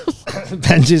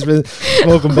 Benji's been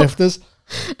smoking bifters.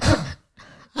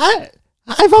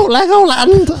 I vote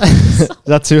Legoland. Is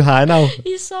that too high now?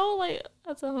 He's so like,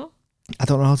 I don't know. I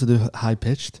don't know how to do high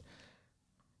pitched.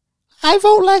 I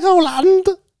vote Legoland.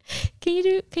 Can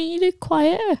you do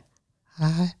quieter?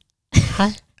 I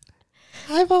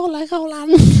vote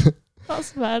Legoland.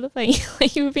 That's bad, I think.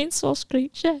 Like, you were being so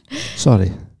screechy.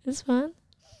 Sorry. It's fine.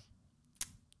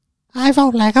 I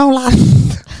vote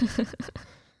Legoland.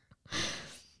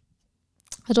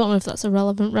 I don't know if that's a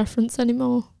relevant reference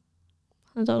anymore.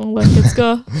 I don't know where kids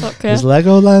go. Okay. Is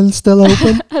Legoland still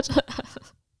open?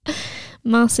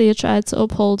 Marcia tried to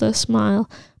uphold her smile,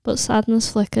 but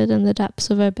sadness flickered in the depths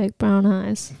of her big brown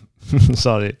eyes.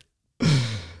 Sorry.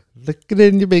 Look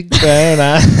in your big brown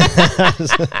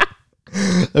eyes.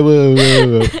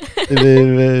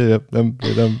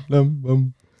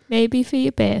 Maybe for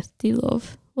your birthday,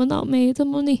 love. We're not made of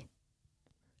money.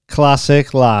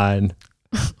 Classic line.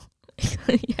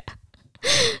 Yeah.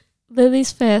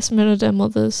 Lily's face mirrored her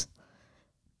mother's.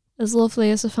 As lovely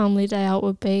as a family day out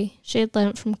would be, she had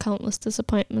learnt from countless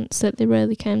disappointments that they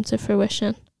rarely came to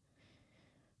fruition.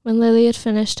 When Lily had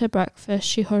finished her breakfast,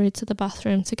 she hurried to the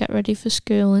bathroom to get ready for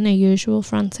school in her usual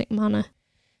frantic manner.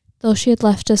 Though she had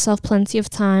left herself plenty of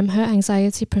time, her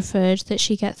anxiety preferred that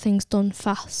she get things done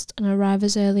fast and arrive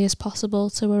as early as possible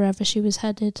to wherever she was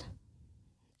headed.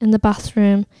 In the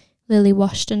bathroom, Lily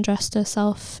washed and dressed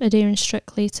herself, adhering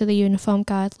strictly to the uniform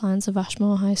guidelines of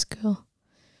Ashmore High School.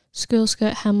 School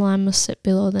skirt hemline must sit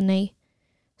below the knee.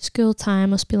 School tie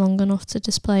must be long enough to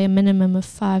display a minimum of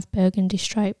 5 burgundy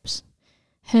stripes.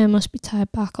 Hair must be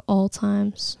tied back at all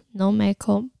times. No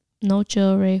makeup, no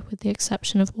jewellery, with the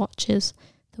exception of watches.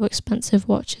 Though expensive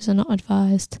watches are not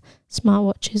advised,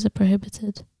 smartwatches are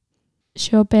prohibited.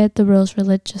 She obeyed the rules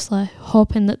religiously,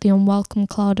 hoping that the unwelcome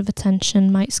cloud of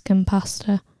attention might skim past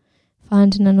her,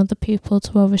 finding another pupil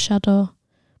to overshadow,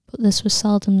 but this was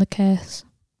seldom the case.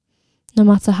 No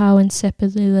matter how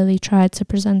insipidly Lily tried to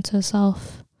present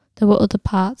herself, there were other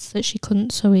parts that she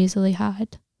couldn't so easily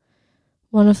hide.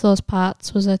 One of those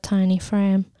parts was her tiny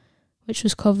frame, which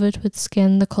was covered with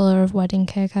skin the colour of wedding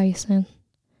cake icing.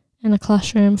 In a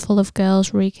classroom full of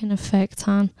girls reeking of fake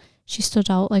tan, she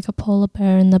stood out like a polar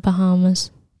bear in the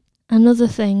Bahamas. Another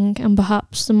thing, and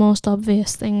perhaps the most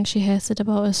obvious thing she hated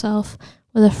about herself,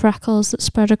 were the freckles that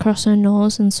spread across her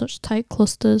nose in such tight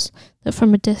clusters that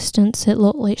from a distance it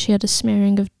looked like she had a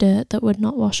smearing of dirt that would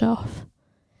not wash off.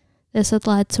 This had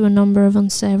led to a number of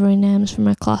unsavoury names from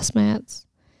her classmates.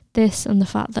 This and the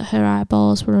fact that her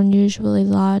eyeballs were unusually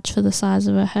large for the size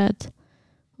of her head,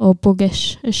 or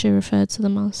buggish as she referred to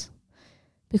them as.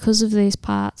 Because of these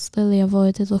parts, Lily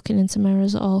avoided looking into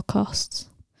mirrors at all costs.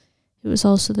 It was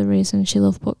also the reason she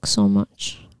loved books so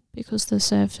much, because their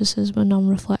surfaces were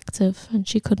non-reflective and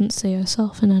she couldn't see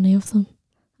herself in any of them.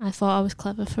 I thought I was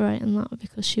clever for writing that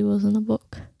because she was in a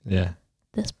book. Yeah.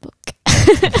 This book.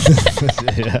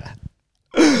 Yeah.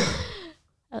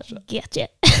 Get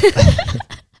it.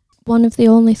 One of the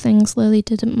only things Lily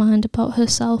didn't mind about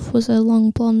herself was her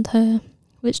long blonde hair,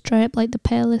 which draped like the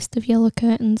palest of yellow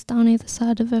curtains down either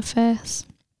side of her face.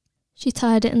 She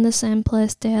tied it in the same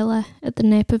place daily, at the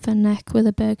nape of her neck with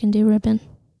a burgundy ribbon.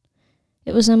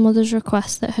 It was her mother's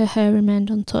request that her hair remained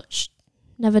untouched,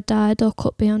 never dyed or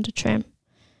cut beyond a trim,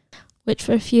 which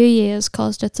for a few years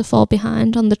caused her to fall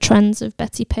behind on the trends of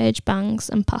Betty Page bangs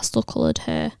and pastel-coloured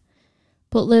hair.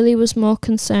 But Lily was more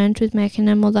concerned with making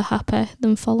her mother happy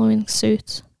than following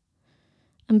suit.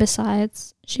 And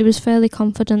besides, she was fairly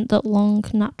confident that long,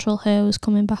 natural hair was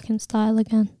coming back in style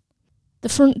again. The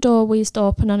front door wheezed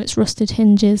open on its rusted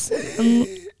hinges, and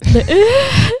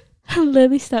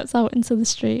Lily steps out into the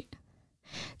street.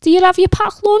 "Do you have your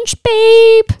packed lunch,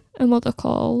 babe?" her mother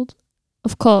called.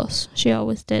 Of course, she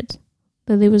always did.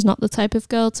 Lily was not the type of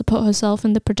girl to put herself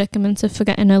in the predicament of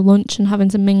forgetting her lunch and having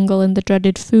to mingle in the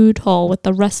dreaded food hall with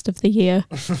the rest of the year.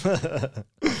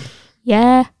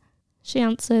 "Yeah," she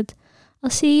answered. "I'll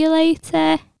see you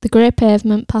later." The grey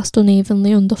pavement passed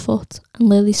unevenly underfoot, and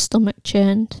Lily's stomach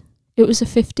churned. It was a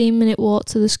 15-minute walk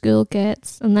to the school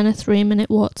gates, and then a 3-minute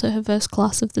walk to her first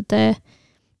class of the day.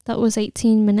 That was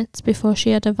 18 minutes before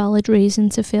she had a valid reason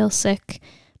to feel sick,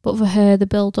 but for her the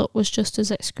build-up was just as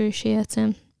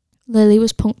excruciating. Lily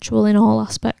was punctual in all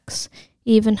aspects,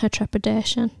 even her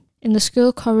trepidation. In the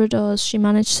school corridors, she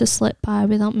managed to slip by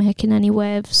without making any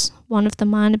waves. One of the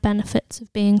minor benefits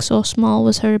of being so small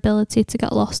was her ability to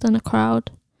get lost in a crowd.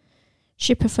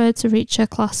 She preferred to reach her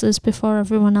classes before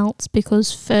everyone else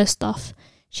because, first off,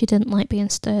 she didn't like being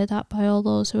stared at by all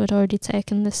those who had already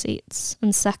taken the seats,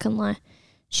 and secondly,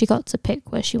 she got to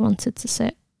pick where she wanted to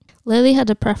sit. Lily had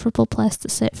a preferable place to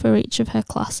sit for each of her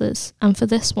classes, and for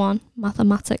this one,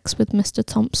 mathematics with Mr.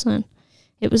 Thompson,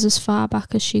 it was as far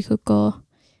back as she could go,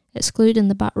 excluding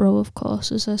the back row, of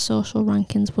course, as her social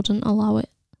rankings wouldn't allow it.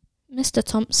 Mr.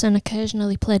 Thompson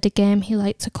occasionally played a game he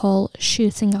liked to call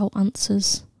shooting out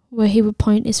answers, where he would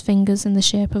point his fingers in the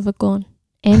shape of a gun,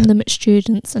 aim them at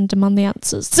students, and demand the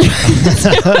answers to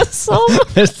a song.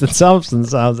 Mr. Thompson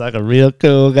sounds like a real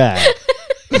cool guy.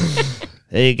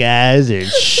 Hey guys,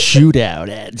 it's shootout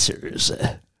answers.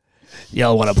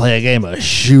 Y'all want to play a game of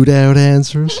shootout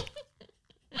answers?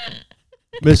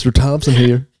 Mr. Thompson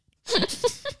here.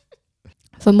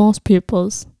 For most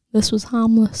pupils, this was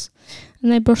harmless,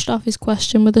 and they brushed off his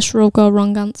question with a shrug or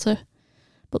wrong answer.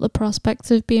 But the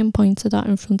prospect of being pointed at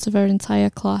in front of her entire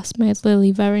class made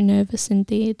Lily very nervous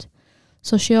indeed,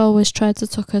 so she always tried to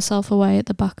tuck herself away at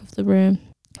the back of the room.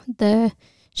 There,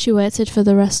 she waited for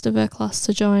the rest of her class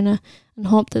to join her, and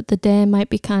hoped that the day might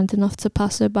be kind enough to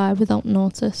pass her by without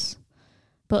notice.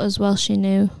 But as well she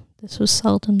knew, this was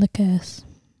seldom the case.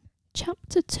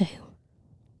 Chapter 2.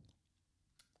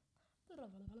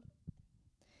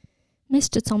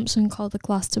 Mr. Thompson called the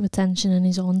class to attention in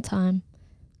his own time.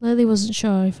 Lily wasn't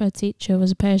sure if her teacher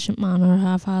was a patient man or a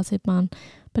half-hearted man,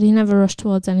 but he never rushed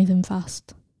towards anything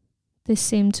fast. This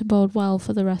seemed to bode well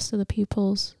for the rest of the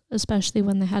pupils, especially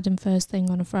when they had him first thing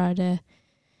on a Friday.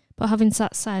 But having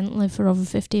sat silently for over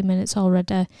 15 minutes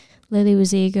already, Lily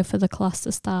was eager for the class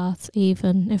to start,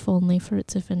 even if only for it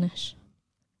to finish.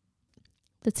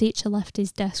 The teacher left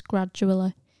his desk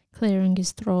gradually, clearing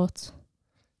his throat.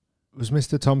 Was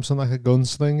Mr. Thompson like a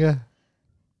gunslinger?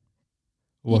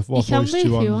 What voice do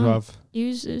you want to have? He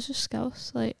was just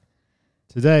scouse, like...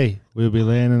 Today, we'll be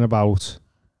learning about...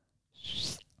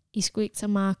 He squeaked a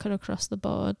marker across the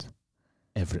board.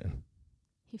 Everything.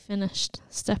 He finished,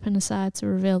 stepping aside to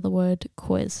reveal the word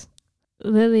quiz.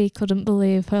 Lily couldn't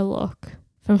believe her luck.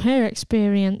 From her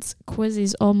experience,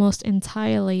 quizzes almost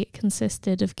entirely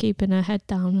consisted of keeping her head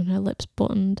down and her lips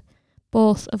buttoned,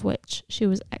 both of which she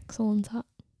was excellent at.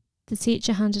 The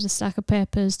teacher handed a stack of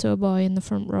papers to a boy in the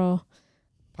front row.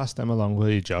 Pass them along, will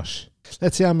you, Josh?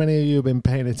 Let's see how many of you have been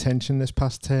paying attention this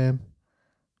past term.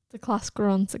 The class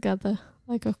groaned together,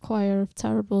 like a choir of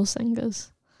terrible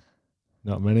singers.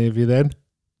 Not many of you then.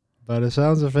 By the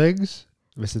sounds of things,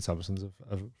 Mr. Thompson's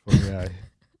a funny eye.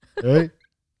 Right?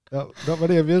 Not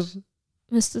many of yous.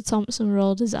 Mr. Thompson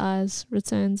rolled his eyes,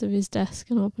 returned to his desk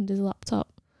and opened his laptop.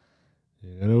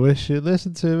 You're going to wish you'd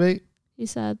listened to me. He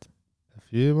said. A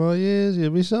few more years,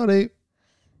 you'll be sorry.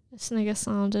 A snigger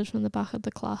sounded from the back of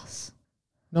the class.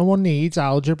 No one needs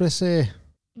algebra, sir.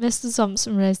 Mr.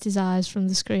 Thompson raised his eyes from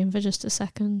the screen for just a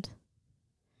second.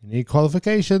 You need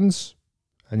qualifications,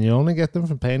 and you only get them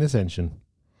from paying attention.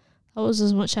 That was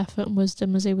as much effort and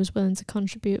wisdom as he was willing to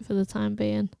contribute for the time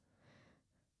being.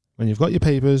 When you've got your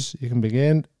papers, you can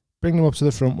begin. Bring them up to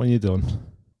the front when you're done.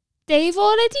 They've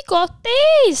already got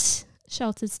these,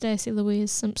 shouted Stacey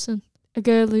Louise Simpson, a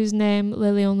girl whose name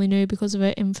Lily only knew because of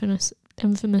her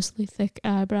infamously thick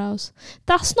eyebrows.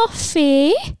 That's not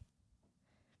fair.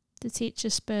 The teacher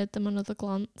spared them another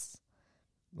glance.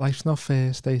 Life's not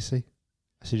fair, Stacey.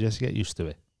 I suggest you get used to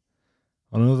it.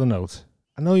 On another note,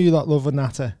 I know you lot love a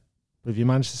natter, but if you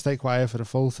manage to stay quiet for the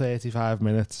full 35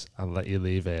 minutes, I'll let you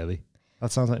leave early.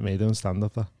 That sounds like me doing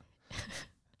stand-up, though.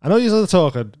 I know you're still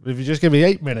talking, but if you just give me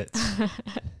 8 minutes.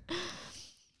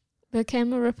 There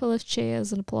came a ripple of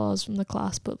cheers and applause from the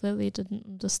class, but Lily didn't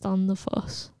understand the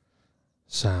fuss.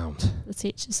 Sound. The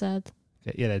teacher said.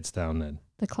 Get your heads down then.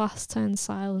 The class turned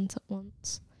silent at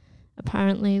once.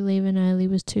 Apparently, leaving early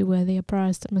was too worthy a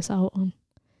prize to miss out on.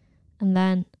 And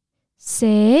then,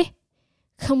 say,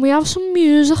 can we have some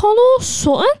music on or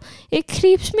something? It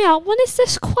creeps me out when it's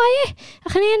this quiet. I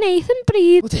can hear Nathan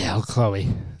breathe. What the hell, Chloe?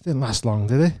 Didn't last long,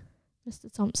 did it?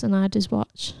 Mr. Thompson eyed his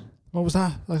watch. What was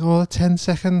that? Like all 10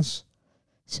 seconds?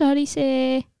 Sorry,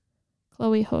 say.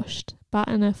 Chloe hushed,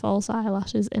 batting her false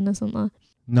eyelashes innocently.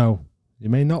 No, you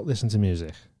may not listen to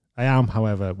music. I am,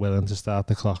 however, willing to start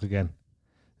the clock again.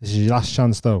 This is your last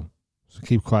chance, though, so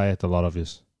keep quiet, the lot of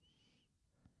yous.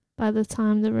 By the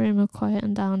time the room had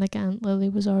quietened down again, Lily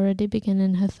was already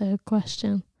beginning her third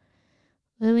question.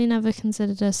 Lily never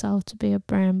considered herself to be a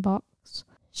brain box.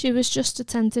 She was just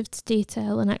attentive to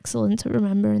detail and excellent at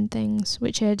remembering things,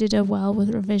 which aided her well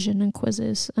with revision and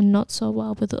quizzes, and not so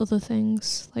well with other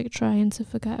things, like trying to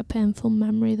forget a painful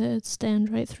memory that had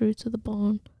stained right through to the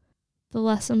bone. The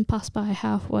lesson passed by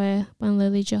halfway when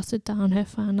Lily jotted down her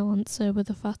final answer with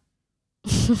a fat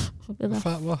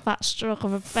fat stroke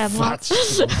of a pen. Fat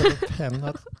stroke of a pen,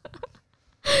 lad.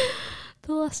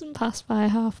 The lesson passed by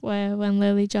halfway when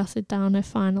Lily jotted down her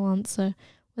final answer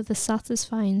with a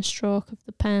satisfying stroke of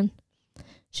the pen.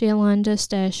 She aligned her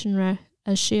stationery,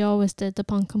 as she always did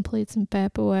upon completing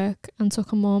paperwork, and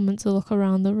took a moment to look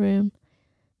around the room.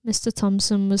 Mr.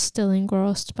 Thompson was still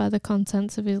engrossed by the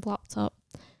contents of his laptop,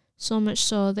 so much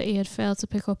so that he had failed to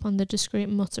pick up on the discreet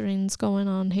mutterings going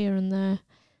on here and there.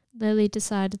 Lily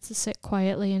decided to sit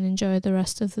quietly and enjoy the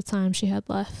rest of the time she had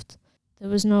left. There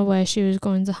was no way she was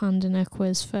going to hand in her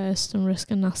quiz first and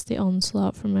risk a nasty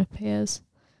onslaught from her peers.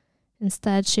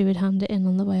 Instead, she would hand it in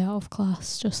on the way out of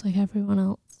class, just like everyone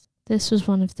else. This was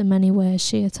one of the many ways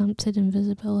she attempted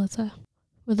invisibility.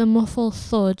 With a muffled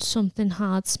thud, something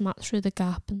hard smacked through the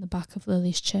gap in the back of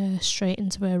Lily's chair, straight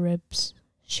into her ribs.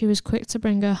 She was quick to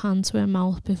bring her hand to her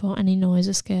mouth before any noise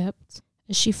escaped.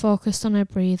 As she focused on her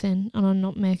breathing and on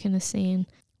not making a scene,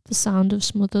 the sound of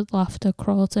smothered laughter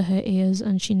crawled to her ears,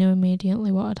 and she knew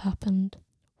immediately what had happened.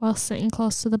 While sitting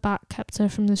close to the back kept her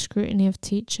from the scrutiny of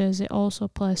teachers, it also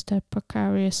placed her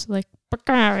precariously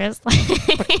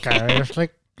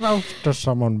close to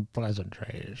some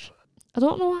unpleasantries. I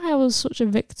don't know why I was such a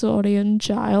Victorian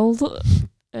child.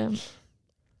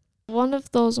 One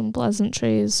of those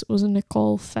unpleasantries was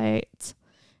Nicole Fate,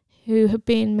 who had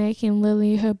been making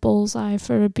Lily her bullseye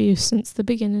for abuse since the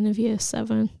beginning of year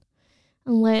 7,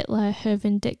 and lately her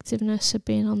vindictiveness had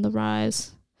been on the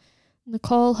rise.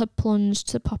 Nicole had plunged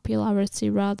to popularity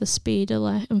rather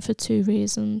speedily, and for 2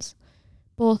 reasons,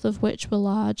 both of which were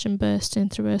large and bursting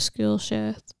through her school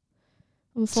shirt.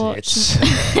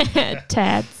 Unfortunately,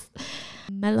 Teds,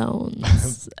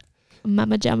 melons,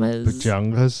 mama jammers,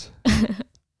 pajangas.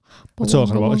 We're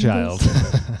talking about a child.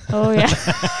 Oh yeah.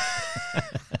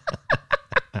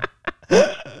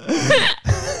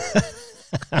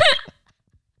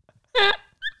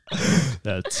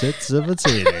 The tits of a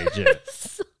teenager.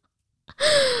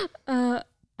 I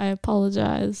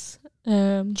apologise.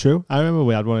 True. I remember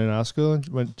we had one in our school, and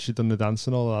when she'd done the dance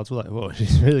and all the lads were like, "Whoa,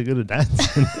 she's really good at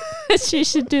dancing." She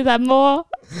should do that more.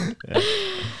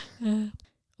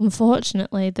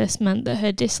 Unfortunately, this meant that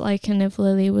her disliking of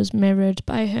Lily was mirrored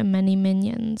by her many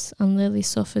minions, and Lily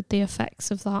suffered the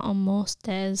effects of that on most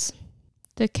days.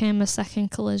 There came a second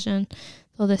collision,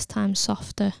 though this time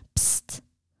softer. Psst.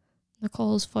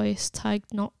 Nicole's voice tied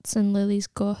knots in Lily's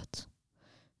gut.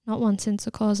 Not wanting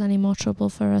to cause any more trouble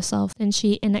for herself than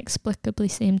she inexplicably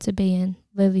seemed to be in,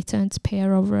 Lily turned to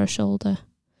peer over her shoulder.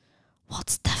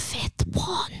 "What's the 5th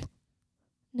one?"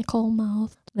 Nicole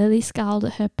mouthed. Lily scowled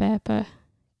at her paper,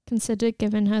 considered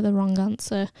giving her the wrong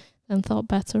answer, then thought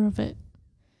better of it.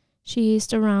 She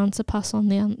eased around to pass on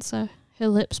the answer, her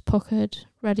lips puckered,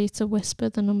 ready to whisper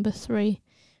the number 3,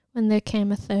 when there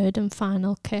came a third and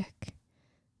final kick.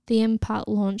 The impact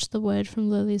launched the word from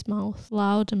Lily's mouth,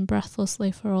 loud and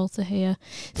breathlessly for all to hear.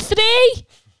 3!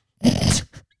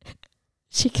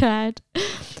 She cried,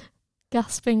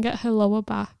 gasping at her lower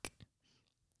back.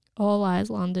 All eyes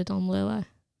landed on Lily.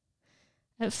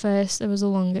 At first there was a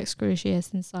long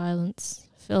excruciating silence,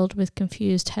 filled with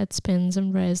confused head spins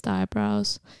and raised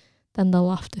eyebrows. Then the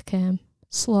laughter came,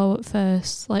 slow at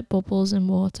first, like bubbles in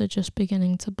water just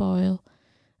beginning to boil,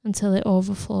 until it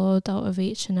overflowed out of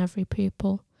each and every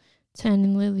pupil,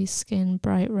 turning Lily's skin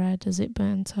bright red as it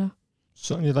burnt her.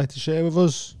 Something you'd like to share with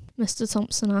us? Mr.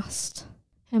 Thompson asked.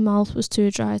 Her mouth was too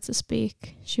dry to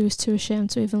speak. She was too ashamed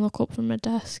to even look up from her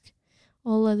desk.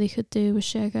 All Lily could do was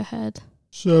shake her head.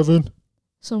 7.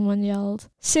 Someone yelled,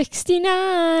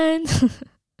 69!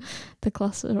 The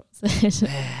class erupted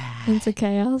into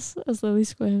chaos as Lily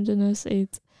squirmed in her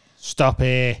seat. Stop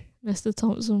here. Mr.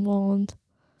 Thompson warned.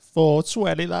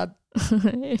 4:20, lad.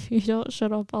 If you don't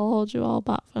shut up, I'll hold you all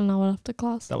back for an hour after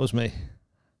class. That was me.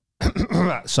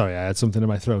 Sorry, I had something in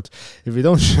my throat. If you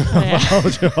don't shut up, I'll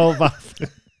hold you all back.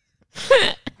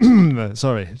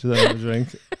 Sorry, did I have a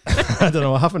drink? I don't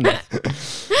know what happened there.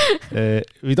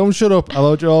 If you don't shut up, I'll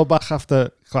hold you all back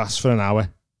after class for an hour.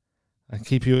 And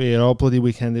keep you here all bloody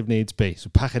weekend if needs be. So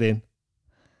pack it in.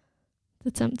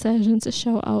 The temptation to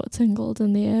shout out tingled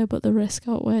in the air, but the risk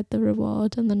outweighed the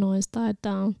reward and the noise died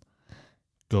down.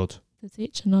 Good. The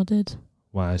teacher nodded.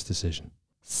 Wise decision.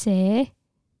 Say,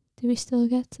 do we still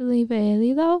get to leave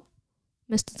early though?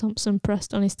 Mr. Thompson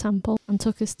pressed on his temple and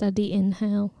took a steady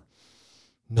inhale.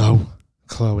 No,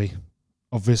 Chloe.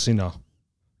 Obviously not.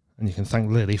 And you can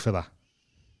thank Lily for that.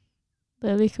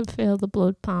 Lily could feel the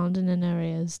blood pounding in her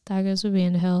ears. Daggers were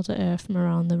being hurled at her from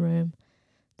around the room.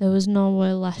 There was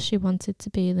nowhere less she wanted to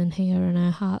be than here, and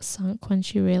her heart sank when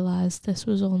she realised this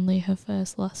was only her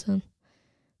first lesson.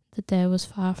 The day was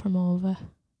far from over.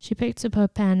 She picked up her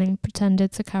pen and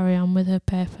pretended to carry on with her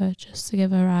paper, just to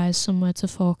give her eyes somewhere to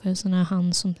focus and her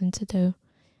hands something to do.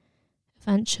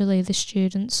 Eventually the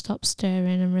students stopped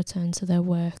staring and returned to their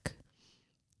work.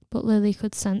 But Lily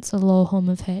could sense a low hum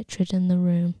of hatred in the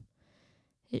room.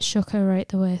 It shook her right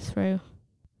the way through.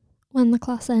 When the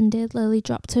class ended, Lily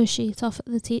dropped her sheet off at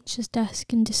the teacher's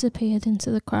desk and disappeared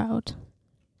into the crowd.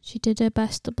 She did her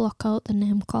best to block out the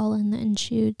name-calling that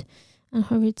ensued and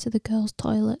hurried to the girls'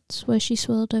 toilets, where she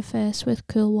swilled her face with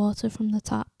cool water from the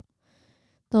tap.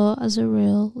 Though, as a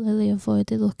rule, Lily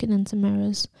avoided looking into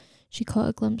mirrors, she caught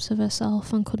a glimpse of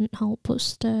herself and couldn't help but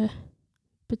stare.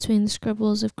 Between the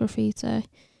scribbles of graffiti,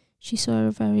 she saw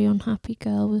a very unhappy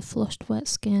girl with flushed wet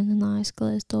skin and eyes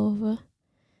glazed over.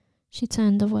 She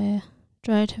turned away,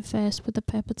 dried her face with a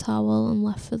paper towel and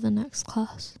left for the next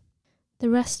class. The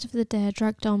rest of the day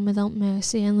dragged on without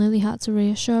mercy, and Lily had to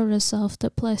reassure herself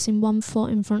that placing one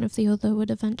foot in front of the other would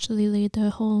eventually lead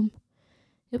her home.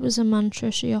 It was a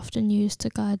mantra she often used to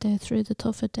guide her through the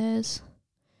tougher days.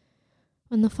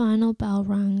 When the final bell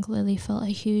rang, Lily felt a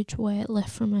huge weight lift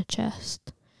from her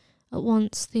chest. At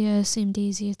once, the air seemed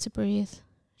easier to breathe.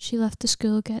 She left the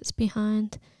school gates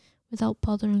behind, without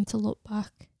bothering to look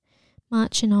back,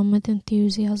 marching on with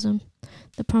enthusiasm,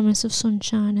 the promise of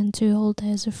sunshine and 2 whole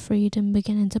days of freedom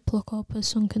beginning to pluck up her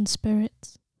sunken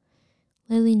spirits.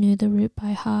 Lily knew the route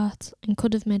by heart, and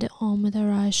could have made it home with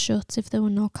her eyes shut if there were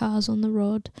no cars on the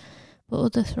road, but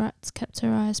other threats kept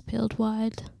her eyes peeled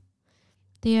wide.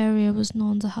 The area was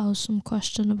known to house some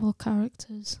questionable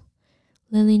characters.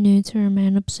 Lily knew to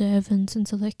remain observant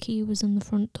until her key was in the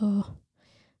front door.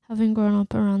 Having grown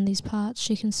up around these parts,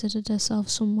 she considered herself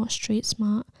somewhat street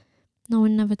smart,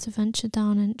 knowing never to venture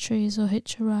down entries or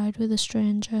hitch a ride with a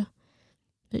stranger.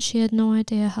 But she had no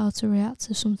idea how to react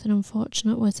if something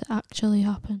unfortunate were to actually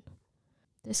happen.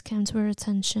 This came to her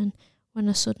attention when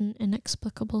a sudden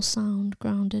inexplicable sound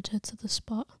grounded her to the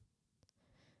spot.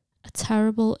 A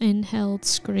terrible inhaled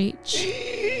screech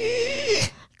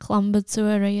clambered to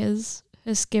her ears.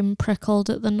 Her skin prickled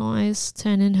at the noise,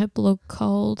 turning her blood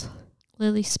cold.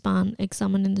 Lily span,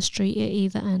 examining the street at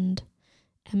either end.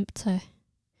 Empty.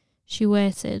 She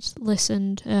waited,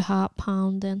 listened, her heart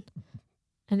pounding.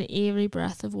 An eerie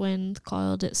breath of wind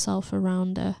coiled itself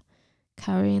around her,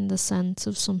 carrying the scent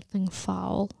of something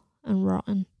foul and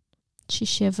rotten. She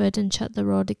shivered and checked the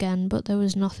road again, but there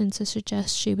was nothing to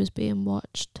suggest she was being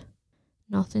watched.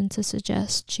 Nothing to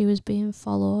suggest she was being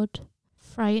followed.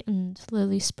 Frightened,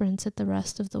 Lily sprinted the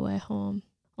rest of the way home.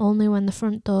 Only when the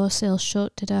front door sill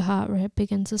shut did her heart rate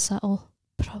begin to settle.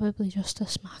 Probably just a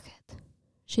smack it,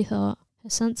 she thought. Her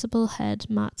sensible head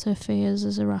marked her fears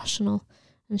as irrational,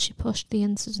 and she pushed the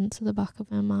incident to the back of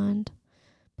her mind.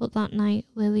 But that night,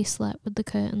 Lily slept with the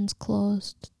curtains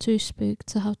closed, too spooked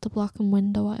to have the blackened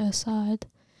window at her side,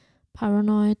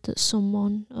 paranoid that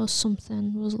someone or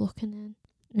something was looking in.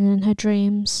 And in her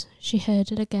dreams, she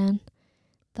heard it again,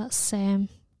 that same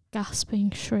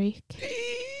gasping shriek.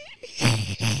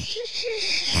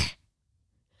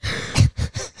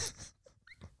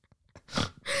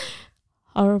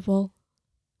 Horrible,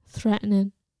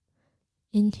 threatening,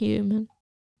 inhuman.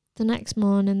 The next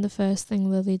morning, the first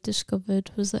thing Lily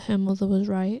discovered was that her mother was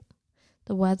right.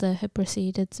 The weather had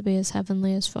proceeded to be as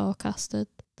heavenly as forecasted.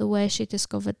 The way she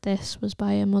discovered this was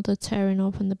by her mother tearing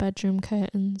open the bedroom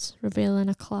curtains, revealing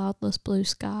a cloudless blue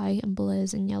sky and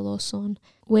blazing yellow sun.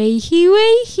 "Wakey,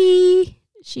 wakey!"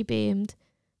 she beamed,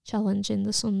 challenging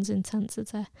the sun's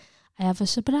intensity. "I have a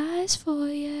surprise for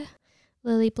you."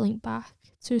 Lily blinked back,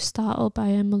 too startled by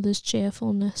her mother's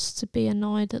cheerfulness to be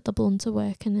annoyed at the blunt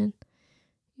awakening.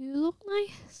 "You look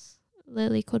nice."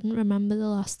 Lily couldn't remember the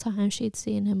last time she'd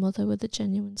seen her mother with a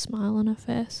genuine smile on her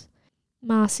face.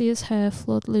 Marcia's hair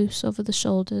flowed loose over the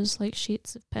shoulders like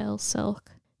sheets of pale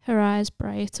silk, her eyes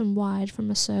bright and wide from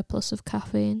a surplus of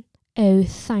caffeine. "Oh,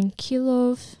 thank you,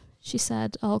 love," she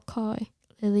said, all coy.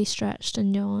 Lily stretched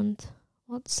and yawned.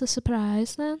 "What's the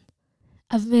surprise, then?"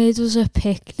 "I've made us a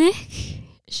picnic,"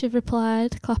 she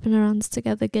replied, clapping her hands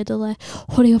together giddily.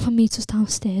 "Hurry up and meet us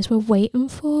downstairs, we're waiting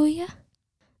for you."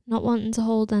 Not wanting to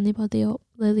hold anybody up,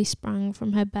 Lily sprang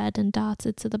from her bed and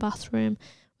darted to the bathroom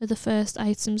with the first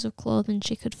items of clothing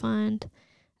she could find.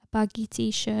 A baggy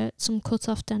t-shirt, some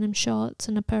cut-off denim shorts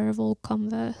and a pair of old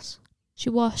Converse. She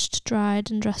washed,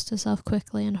 dried and dressed herself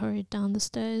quickly and hurried down the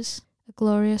stairs. A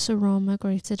glorious aroma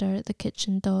greeted her at the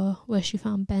kitchen door, where she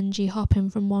found Benji hopping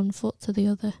from one foot to the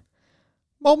other.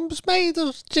 "Mum's made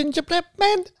us gingerbread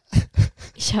men,"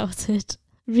 he shouted.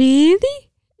 "Really?"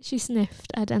 she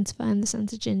sniffed, identifying the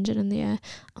scent of ginger in the air.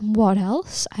 "And what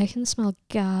else? I can smell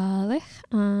garlic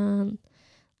and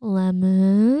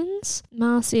lemons."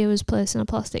 Marcia was placing a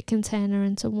plastic container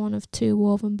into one of 2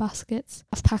 woven baskets.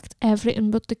 "I've packed everything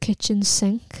but the kitchen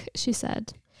sink," she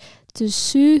said. "There's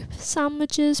soup,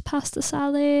 sandwiches, pasta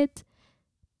salad."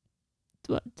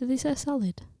 What did he say?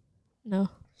 Salad? No.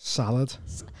 Salad.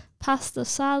 Pasta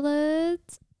salad.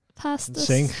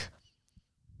 Sink.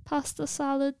 Pasta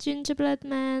salad, gingerbread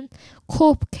men,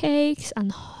 cupcakes,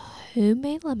 and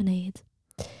homemade lemonade.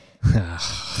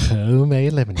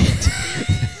 Homemade lemonade.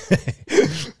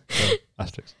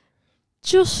 Asterisk.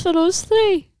 "Just for us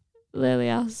 3? Lily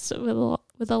asked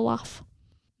with a laugh.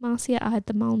 Marcia eyed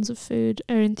the mounds of food,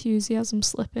 her enthusiasm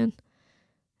slipping.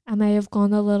 "I may have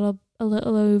gone a little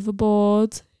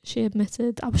overboard," she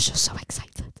admitted. "I was just so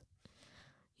excited.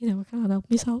 I can't help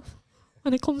myself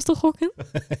when it comes to cooking."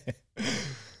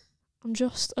 I'm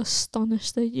just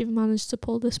astonished that you've managed to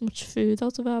pull this much food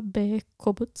out of our bare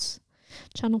cupboards.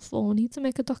 Channel 4 need to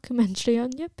make a documentary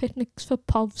on you. Picnics for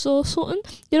povs or something.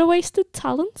 You're a wasted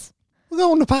talent. We're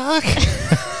going to the park.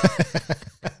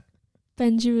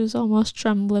 Benji was almost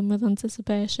trembling with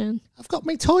anticipation. I've got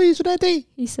my toys ready,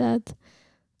 he said.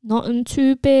 Nothing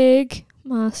too big,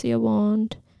 Marcia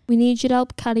warned. We need your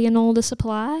help carrying all the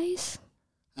supplies.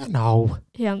 I know,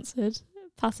 he answered,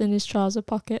 patting his trouser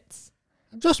pockets.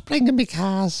 I'm just bringing me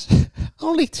cars.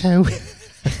 Only 2.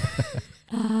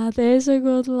 There's a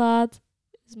good lad,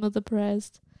 his mother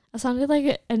praised. I sounded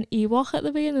like an Ewok at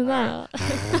the beginning of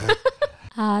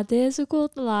that. There's a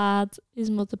good lad, his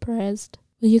mother praised.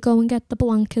 Will you go and get the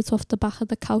blanket off the back of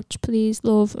the couch, please,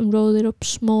 love, and roll it up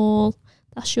small?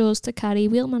 That's yours to carry.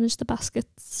 We'll manage the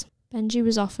baskets. Benji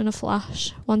was off in a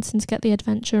flash, wanting to get the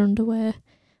adventure underway.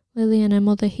 Lily and her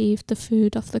mother heaved the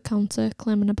food off the counter,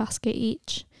 claiming a basket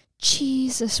each.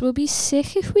 Jesus, we'll be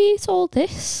sick if we eat all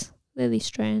this, Lily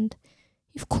strained.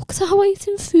 You've cooked our weight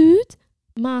in food.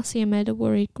 Marcia made a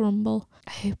worried grumble.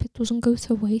 I hope it doesn't go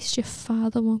to waste. Your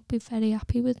father won't be very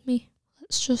happy with me.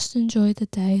 Let's just enjoy the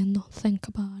day and not think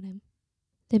about him.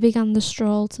 They began the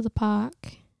stroll to the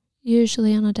park.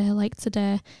 Usually on a day like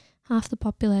today, half the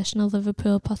population of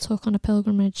Liverpool partook on a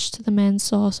pilgrimage to the main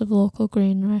source of local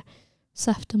greenery,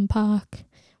 Sefton Park,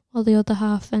 while the other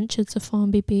half ventured to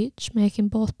Formby Beach, making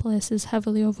both places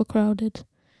heavily overcrowded.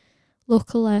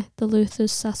 Luckily, the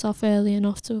Luthers set off early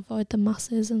enough to avoid the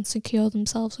masses and secure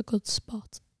themselves a good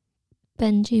spot.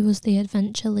 Benji was the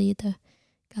adventure leader,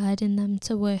 guiding them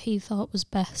to where he thought was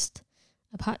best,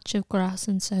 a patch of grass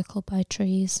encircled by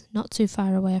trees, not too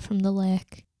far away from the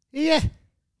lake. Yeah,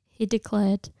 he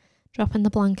declared, dropping the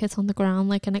blanket on the ground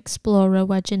like an explorer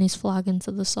wedging his flag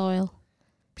into the soil.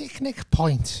 Picnic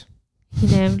point. He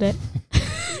named it.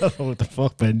 I don't know what the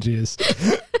fuck Benji is.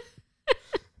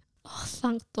 Oh,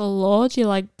 thank the Lord you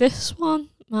like this one,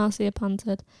 Marcia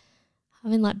panted.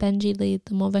 Having let Benji lead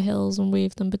them over hills and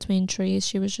weave them between trees,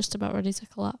 she was just about ready to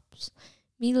collapse.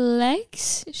 Me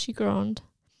legs, she groaned.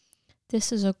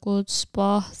 This is a good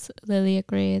spot, Lily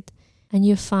agreed. And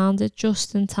you found it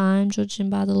just in time, judging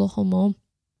by the look of Mum.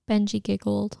 Benji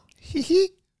giggled.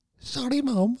 Sorry,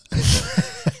 Mum.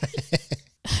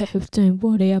 Oh, don't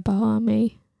worry about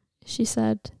me, she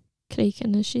said,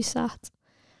 creaking as she sat.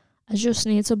 I just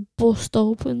need to bust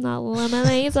open that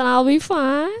lemonade and I'll be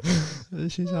fine.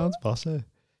 She sounds bossy.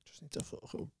 Just need to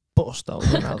fucking bust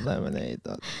open that lemonade.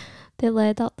 They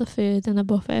laid out the food in a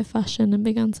buffet fashion and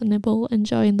began to nibble,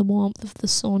 enjoying the warmth of the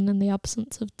sun in the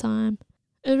absence of time.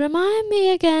 Remind me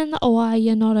again why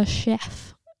you're not a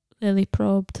chef, Lily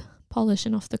probed,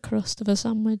 polishing off the crust of a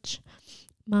sandwich.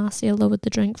 Marcia lowered the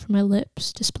drink from her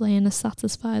lips, displaying a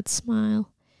satisfied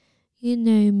smile. You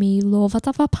know me, love. I'd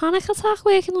have a panic attack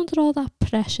working under all that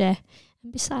pressure.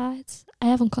 And besides, I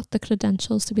haven't got the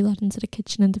credentials to be led into the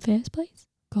kitchen in the first place.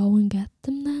 Go and get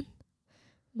them then.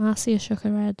 Marcia shook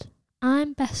her head.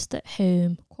 I'm best at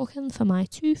home, cooking for my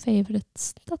 2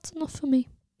 favourites. That's enough for me.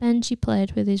 Benji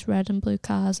played with his red and blue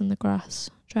cars in the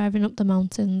grass, driving up the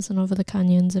mountains and over the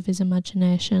canyons of his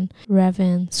imagination,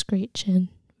 revving, screeching,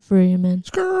 vrooming.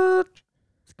 Skirt!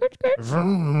 Skirt,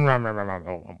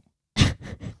 skirt.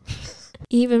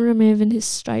 Even removing his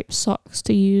striped socks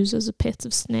to use as a pit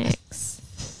of snakes.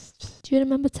 Do you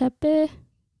remember Ted Bear?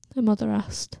 Her mother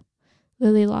asked.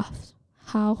 Lily laughed.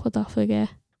 How could I forget?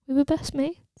 We were best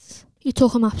mates. You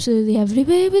took him absolutely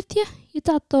everywhere with you. Your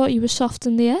dad thought you were soft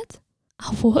in the head.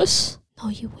 I was. No,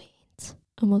 you weren't.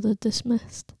 Her mother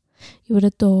dismissed. You were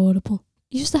adorable.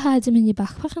 You used to hide him in your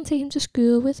backpack and take him to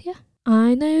school with you.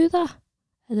 I know that.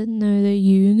 I didn't know that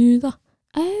you knew that.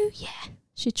 Oh, yeah,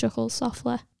 she chuckled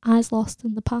softly, eyes lost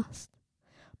in the past.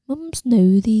 Mums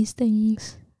know these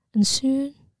things. And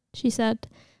soon, she said,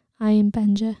 eyeing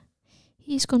Benji,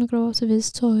 he's going to grow out of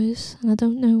his toys, and I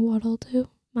don't know what I'll do.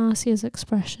 Marcia's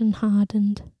expression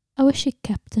hardened. I wish you'd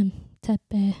kept him, Ted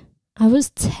Bear. I was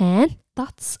 10.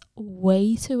 That's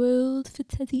way too old for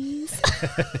teddies.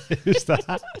 Who's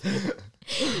that?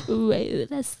 Wait,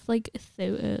 that's like so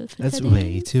old for That's teddies.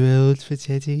 way too old for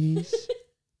teddies.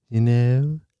 You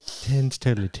know? 10's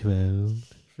totally too old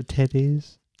for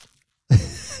teddies.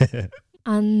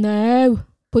 I know,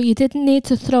 but you didn't need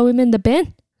to throw him in the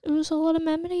bin. There was a lot of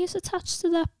memories attached to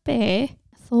that bear.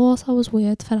 I thought I was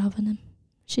weird for having him,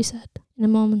 she said, in a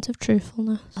moment of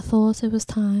truthfulness. I thought it was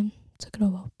time to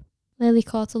grow up. Lily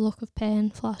caught a look of pain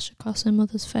flash across her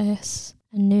mother's face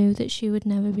and knew that she would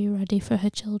never be ready for her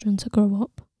children to grow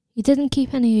up. You didn't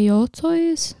keep any of your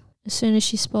toys? As soon as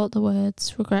she spoke the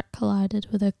words, regret collided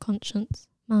with her conscience.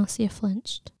 Marcia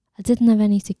flinched. I didn't have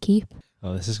any to keep.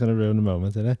 Oh, this is going to ruin the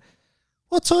moment, isn't it?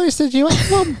 What toys did you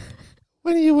have, Mum?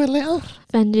 When you were little?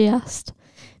 Benji asked,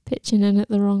 pitching in at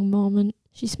the wrong moment.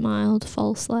 She smiled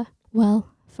falsely. Well,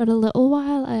 for a little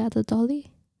while I had a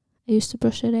dolly. I used to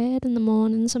brush her hair in the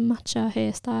mornings and match our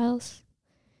hairstyles.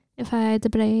 If I had a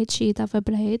braid, she'd have a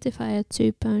braid. If I had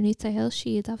 2 ponytails,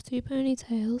 she'd have 2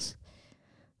 ponytails.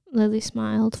 Lily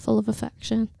smiled, full of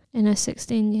affection. In her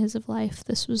 16 years of life,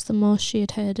 this was the most she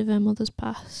had heard of her mother's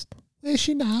past. Where's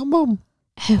she now, Mum?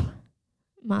 Oh,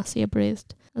 Marcia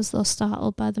breathed, as though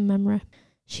startled by the memory.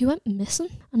 She went missing.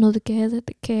 Another girl at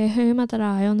the care home had her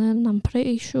eye on her, and I'm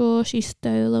pretty sure she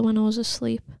stole her when I was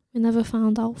asleep. We never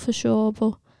found out for sure,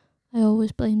 but I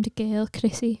always blamed a girl,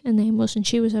 Chrissy. Her name was, and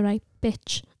she was a right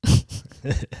bitch.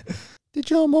 Did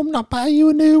your mum not buy you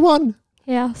a new one?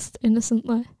 He asked,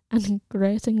 innocently and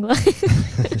gratingly.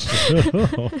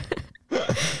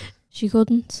 She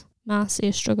couldn't.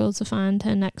 Marcia struggled to find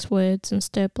her next words and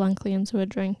stared blankly into her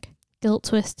drink. Guilt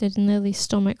twisted in Lily's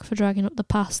stomach for dragging up the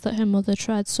past that her mother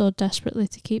tried so desperately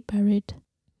to keep buried.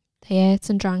 They ate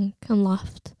and drank and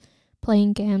laughed,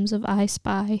 playing games of I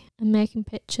Spy and making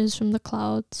pictures from the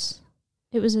clouds.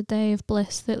 It was a day of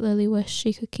bliss that Lily wished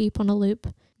she could keep on a loop.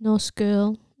 No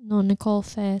school, no Nicole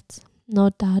Fate, no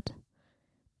dad.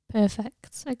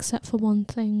 Perfect, except for one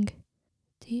thing.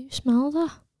 Do you smell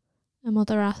that? Her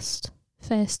mother asked,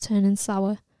 face turning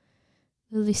sour.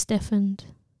 Lily stiffened.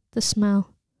 The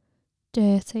smell.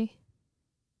 Dirty.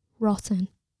 Rotten.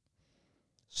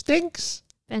 Stinks!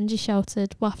 Benji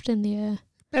shouted, wafted in the air.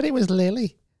 Bet it was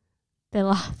Lily. They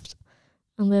laughed,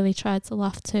 and Lily tried to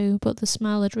laugh too, but the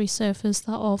smell had resurfaced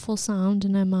that awful sound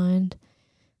in her mind.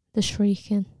 The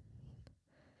shrieking.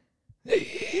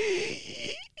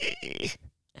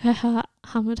 Her heart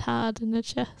hammered hard in her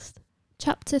chest.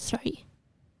 Chapter 3.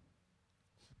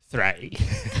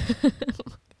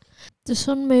 The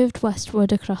sun moved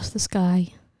westward across the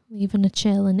sky, leaving a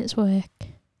chill in its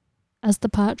wake. As the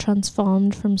park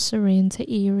transformed from serene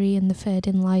to eerie in the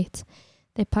fading light,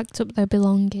 they packed up their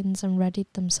belongings and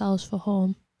readied themselves for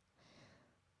home.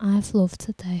 I've loved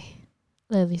today,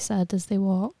 Lily said as they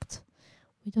walked.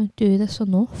 We don't do this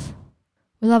enough.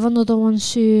 We'll have another one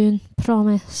soon,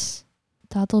 promise.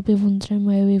 Dad'll be wondering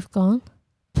where we've gone.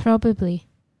 Probably,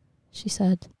 she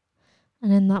said,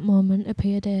 and in that moment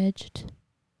appeared aged,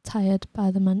 tired by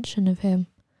the mention of him.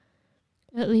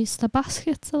 At least the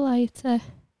baskets are lighter,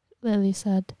 Lily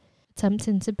said,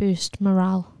 attempting to boost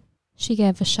morale. She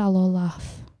gave a shallow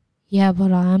laugh. Yeah,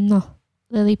 but I'm not.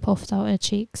 Lily puffed out her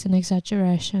cheeks in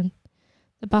exaggeration.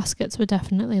 The baskets were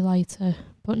definitely lighter,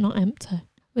 but not empty.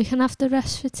 We can have the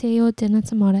rest for tea or dinner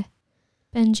tomorrow.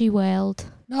 Benji wailed.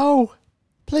 No,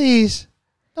 please,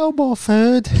 no more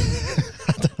food.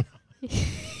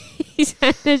 His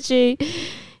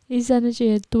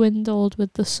energy had dwindled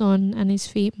with the sun, and his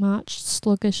feet marched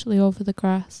sluggishly over the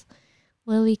grass.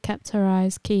 Lily kept her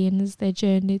eyes keen as they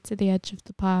journeyed to the edge of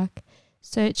the park,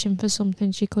 searching for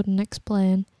something she couldn't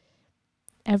explain.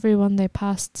 Everyone they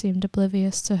passed seemed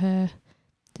oblivious to her.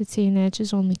 The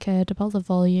teenagers only cared about the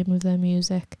volume of their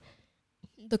music.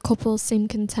 The couple seemed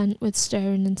content with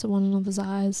staring into one another's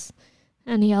eyes,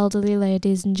 and the elderly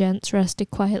ladies and gents rested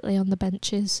quietly on the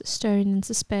benches, staring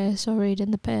into space or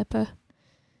reading the paper.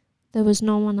 There was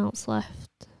no one else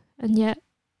left, and yet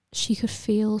she could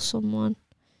feel something.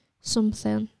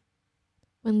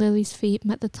 When Lily's feet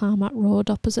met the tarmac road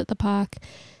opposite the park,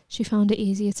 she found it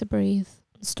easier to breathe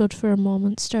and stood for a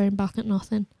moment staring back at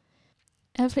nothing.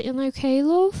 Everything okay,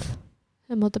 love?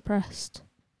 Her mother pressed.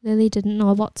 Lily didn't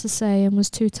know what to say and was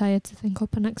too tired to think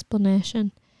up an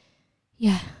explanation.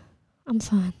 Yeah, I'm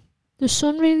fine. The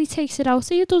sun really takes it out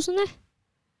of you, doesn't it?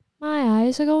 My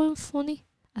eyes are going funny.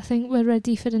 I think we're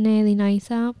ready for an early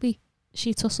night, aren't we?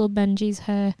 She tousled Benji's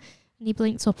hair, and he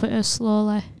blinked up at her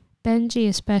slowly. Benji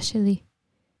especially.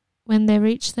 When they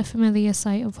reached the familiar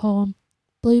sight of home,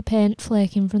 blue paint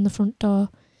flaking from the front door,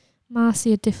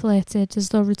 Marcia deflated as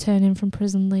though returning from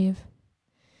prison leave.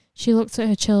 She looked at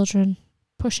her children,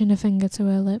 pushing a finger to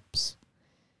her lips.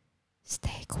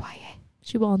 Stay quiet,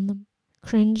 she warned them,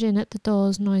 cringing at the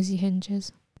door's noisy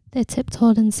hinges. They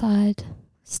tiptoed inside.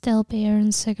 Still beer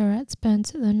and cigarettes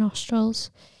burnt at their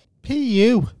nostrils.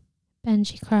 P.U.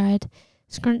 Benji cried,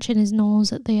 scrunching his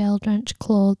nose at the ale-drenched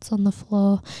clothes on the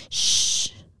floor.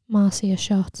 Shh, Marcia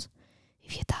shot.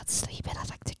 If your dad's sleeping, I'd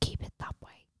like to keep it that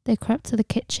way. They crept to the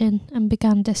kitchen and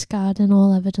began discarding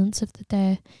all evidence of the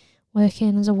day,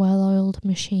 working as a well-oiled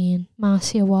machine.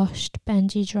 Marcia washed,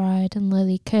 Benji dried, and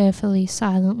Lily carefully,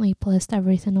 silently placed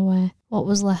everything away. What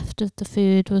was left of the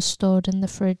food was stored in the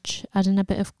fridge, adding a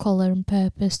bit of colour and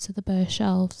purpose to the bare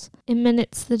shelves. In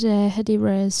minutes the day had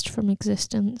erased from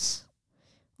existence.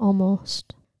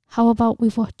 Almost. How about we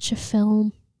watch a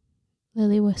film?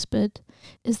 Lily whispered.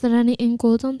 Is there anything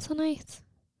good on tonight?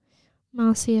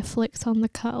 Marcia flicked on the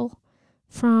kettle,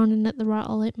 frowning at the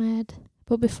rattle it made,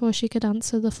 but before she could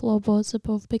answer, the floorboards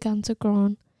above began to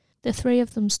groan. The three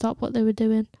of them stopped what they were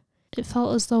doing. It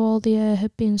felt as though all the air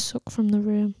had been sucked from the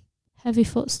room. Heavy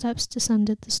footsteps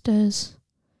descended the stairs.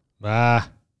 Ah!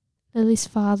 Lily's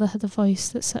father had a voice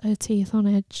that set her teeth on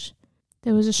edge.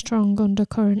 There was a strong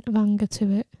undercurrent of anger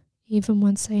to it, even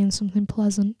when saying something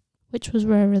pleasant, which was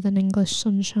rarer than English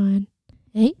sunshine.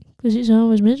 Eh? 'Cause it's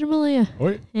always miserable here.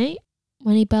 Oi. Eh?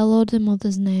 When he bellowed her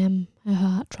mother's name, her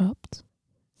heart dropped.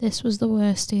 This was the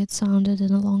worst he had sounded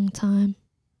in a long time.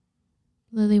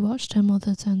 Lily watched her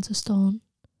mother turn to stone.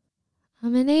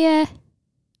 I'm in here,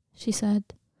 she said,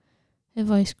 her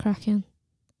voice cracking.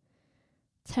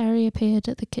 Terry appeared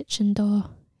at the kitchen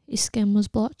door. His skin was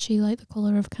blotchy like the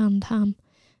colour of canned ham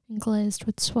and glazed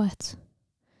with sweat.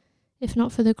 If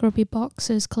not for the grubby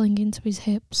boxers clinging to his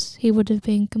hips, he would have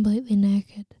been completely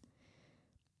naked.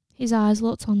 His eyes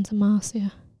looked on to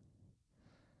Marcia.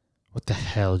 What the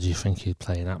hell do you think you're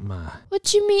playing at, Ma? What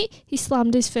do you mean? He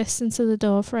slammed his fist into the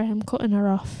door frame, cutting her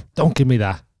off. Don't give me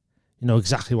that. You know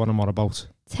exactly what I'm on about.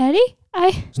 Terry?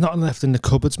 There's nothing left in the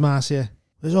cupboards, Marcia.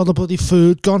 Where's all the bloody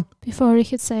food gone? Before he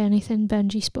could say anything,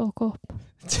 Benji spoke up.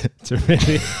 to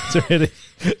really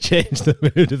change the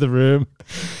mood of the room.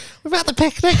 We've had the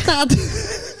picnic, Dad.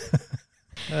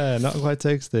 Not quite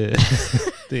takes the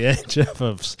edge off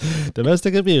of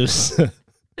domestic abuse.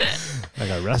 Like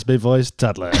a raspy-voiced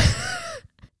toddler.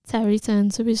 Terry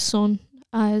turned to his son,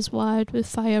 eyes wide with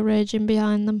fire raging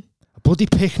behind them. A bloody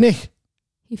picnic?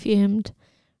 He fumed,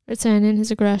 returning his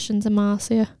aggression to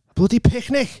Marcia. A bloody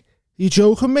picnic? Are you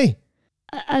joking me?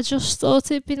 I just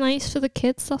thought it'd be nice for the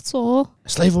kids, that's all. I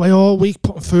slave away all week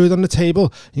putting food on the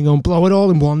table. You go and blow it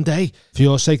all in one day. For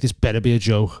your sake, this better be a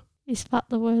joke. He spat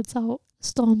the words out. The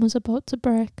storm was about to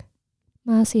break.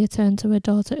 Marcia turned to her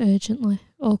daughter urgently,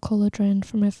 all colour drained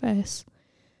from her face.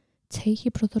 Take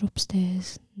your brother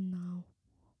upstairs now.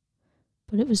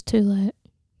 But it was too late.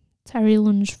 Terry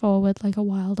lunged forward like a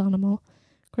wild animal,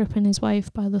 gripping his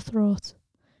wife by the throat.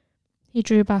 He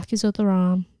drew back his other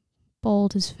arm,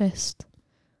 balled his fist.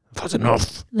 That's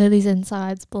enough. Lily's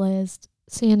insides blazed.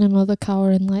 Seeing her mother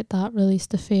cowering like that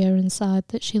released a fear inside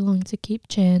that she longed to keep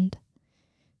chained.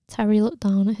 Terry looked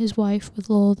down at his wife with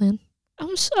loathing.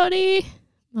 I'm sorry,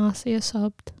 Marcia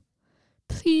sobbed.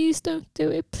 Please don't do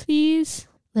it, please.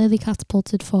 Lily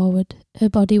catapulted forward, her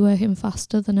body working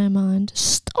faster than her mind.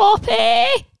 Stop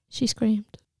it! She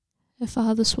screamed. Her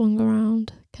father swung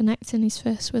around, connecting his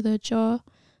fist with her jaw,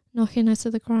 knocking her to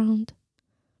the ground.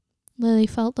 Lily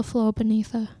felt the floor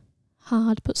beneath her,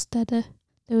 hard but steady.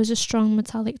 There was a strong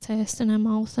metallic taste in her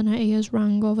mouth and her ears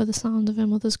rang over the sound of her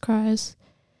mother's cries.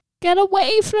 Get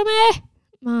away from her!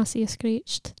 Marcia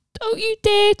screeched. Don't you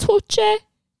dare touch her!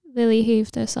 Lily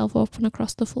heaved herself up and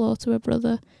across the floor to her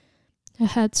brother. Her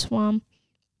head swam,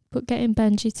 but getting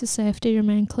Benji to safety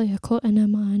remained clear-cut in her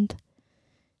mind.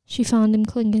 She found him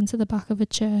clinging to the back of a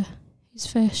chair, his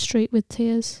face streaked with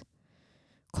tears.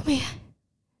 Come here.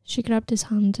 She grabbed his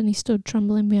hand and he stood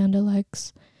trembling behind her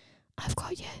legs. I've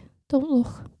got you. Don't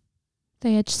look.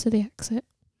 They edged to the exit.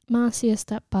 Marcia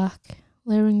stepped back,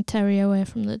 luring Terry away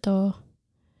from the door.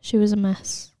 She was a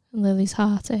mess, and Lily's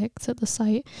heart ached at the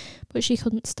sight, but she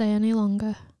couldn't stay any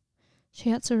longer. She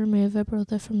had to remove her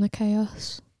brother from the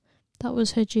chaos. That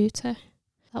was her duty.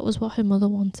 That was what her mother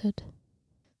wanted.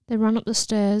 They ran up the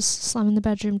stairs, slamming the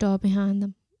bedroom door behind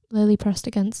them. Lily pressed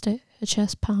against it, her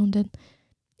chest pounding.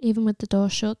 Even with the door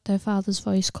shut, their father's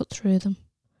voice cut through them.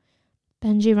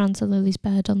 Benji ran to Lily's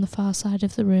bed on the far side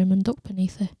of the room and ducked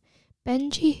beneath her.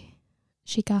 Benji,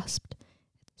 she gasped.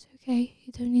 It's okay,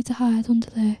 you don't need to hide under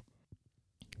there.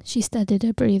 She steadied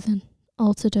her breathing,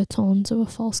 altered her tone to a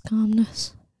false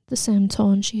calmness, the same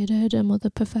tone she had heard her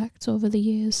mother perfect over the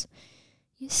years.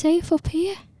 You're safe up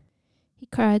here, he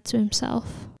cried to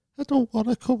himself. I don't want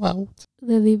to come out.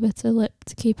 Lily bit her lip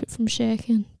to keep it from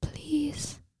shaking.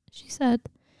 Please, she said.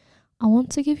 I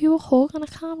want to give you a hug and I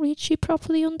can't reach you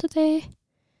properly under there.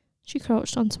 She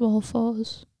crouched onto all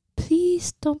fours.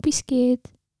 Please, don't be scared.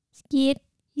 Scared?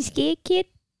 You scared, kid?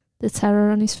 The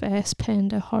terror on his face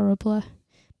pained her horribly.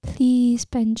 Please,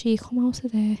 Benji, come out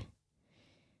of there.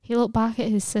 He looked back at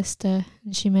his sister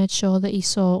and she made sure that he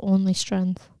saw only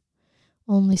strength,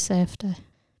 only safety.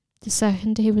 The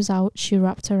second he was out, she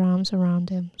wrapped her arms around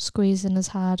him, squeezing as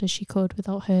hard as she could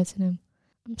without hurting him.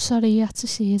 I'm sorry you had to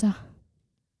see that.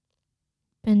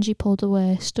 Benji pulled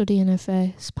away, studying her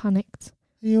face, panicked.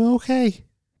 Are you okay?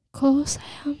 Of course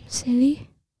I am, silly.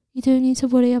 You don't need to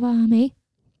worry about me.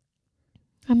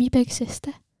 I'm your big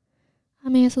sister.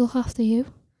 I'm here to look after you.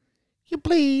 You're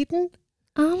bleeding.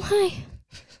 Am I?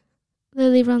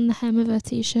 Lily ran the hem of her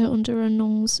t-shirt under her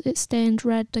nose. It stained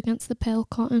red against the pale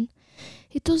cotton.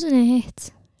 It doesn't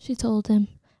hurt, she told him.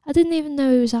 I didn't even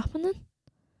know it was happening.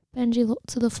 Benji looked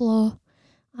to the floor,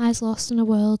 eyes lost in a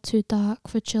world too dark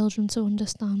for children to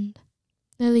understand.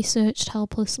 Lily searched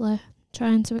helplessly,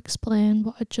 trying to explain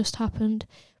what had just happened,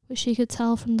 but she could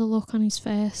tell from the look on his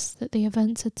face that the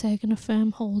events had taken a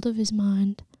firm hold of his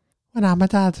mind. When I'm a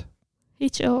dad, He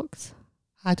choked.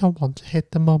 I don't want to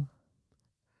hit the mum.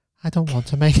 I don't want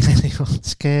to make anyone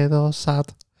scared or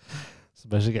sad.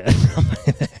 Especially getting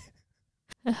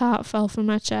Her heart fell from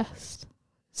her chest.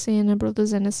 Seeing her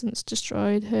brother's innocence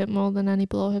destroyed hurt more than any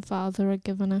blow her father had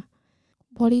given her.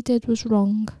 What he did was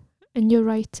wrong, and you're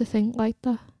right to think like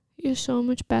that. You're so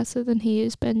much better than he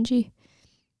is, Benji.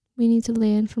 We need to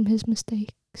learn from his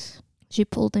mistakes. She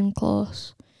pulled him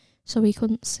close, so he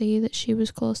couldn't see that she was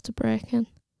close to breaking.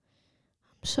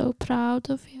 I'm so proud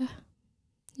of you.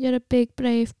 You're a big,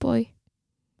 brave boy.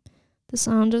 The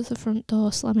sound of the front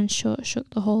door slamming shut shook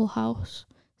the whole house,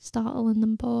 startling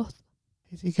them both.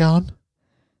 Is he gone?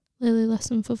 Lily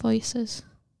listened for voices.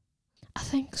 I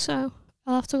think so.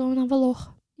 I'll have to go and have a look.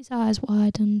 His eyes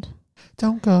widened.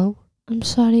 Don't go. I'm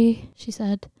sorry, she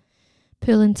said,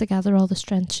 pulling together all the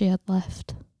strength she had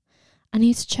left. I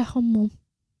need to check on Mum,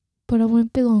 but I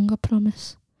won't be long, I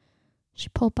promise. She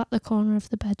pulled back the corner of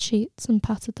the bed sheets and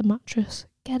patted the mattress.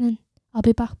 Get in. I'll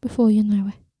be back before you know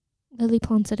it. Lily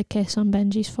planted a kiss on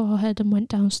Benji's forehead and went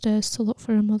downstairs to look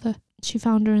for her mother. She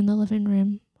found her in the living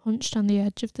room, hunched on the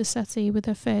edge of the settee with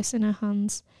her face in her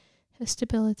hands, her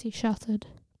stability shattered.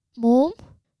 Mum?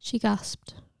 She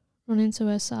gasped, running to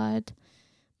her side.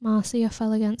 Marcia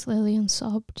fell against Lily and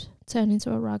sobbed, turning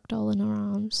to a rag doll in her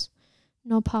arms.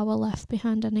 No power left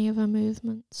behind any of her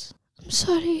movements. I'm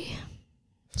sorry.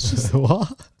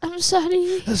 What? I'm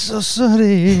sorry. I'm so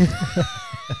sorry.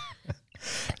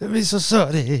 I'm so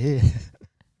sorry.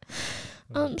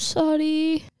 I'm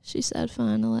sorry, she said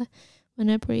finally, when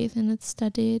her breathing had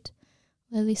steadied.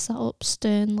 Lily sat up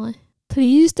sternly.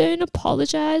 Please don't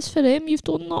apologise for him, you've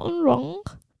done nothing wrong.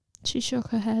 She shook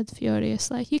her head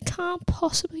furiously. You can't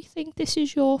possibly think this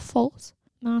is your fault.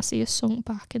 Marcia sunk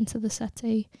back into the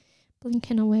settee,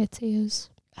 blinking away tears.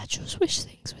 I just wish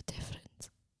things were different.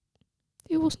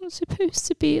 It wasn't supposed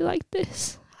to be like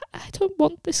this. I don't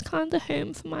want this kind of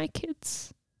home for my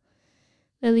kids.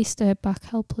 Lily stared back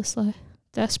helplessly,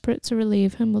 desperate to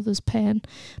relieve her mother's pain,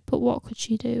 but what could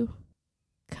she do?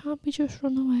 Can't we just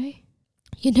run away?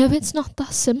 You know it's not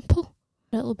that simple.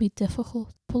 It'll be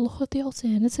difficult, but look at the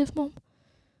alternative, Mum.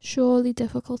 Surely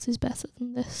difficult is better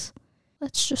than this.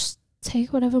 Let's just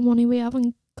take whatever money we have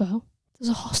and go. There's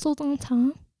a hostel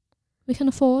downtown. We can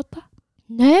afford that.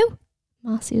 No!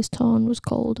 Marcia's tone was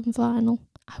cold and final.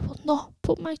 I will not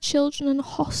put my children in a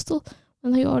hostel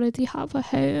when they already have a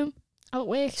home. I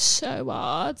worked so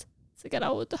hard to get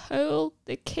out of the hole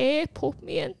the care put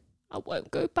me in. I won't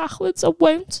go backwards, I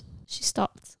won't. She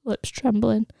stopped, lips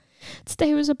trembling.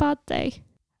 Today was a bad day.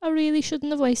 I really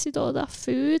shouldn't have wasted all that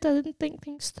food. I didn't think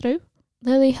things through.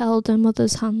 Lily held her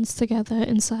mother's hands together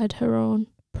inside her own,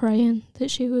 praying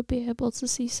that she would be able to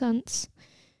see sense.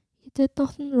 You did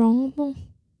nothing wrong, Mum.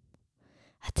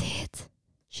 I did.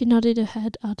 She nodded her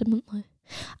head adamantly.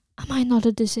 I might not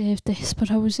have deserved this, but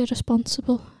I was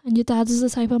irresponsible, and your dad is the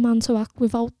type of man to act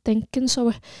without thinking,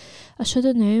 so I should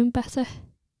have known better.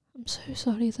 I'm so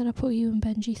sorry that I put you and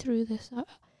Benji through this.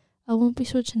 I won't be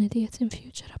such an idiot in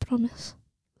future, I promise.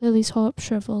 Lily's hope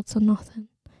shriveled to nothing.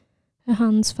 Her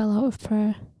hands fell out of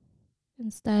prayer.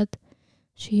 Instead,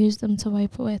 she used them to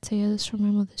wipe away tears from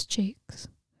her mother's cheeks.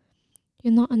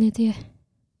 You're not an idiot.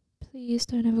 Please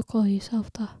don't ever call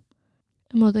yourself that.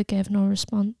 Her mother gave no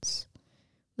response.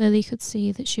 Lily could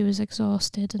see that she was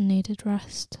exhausted and needed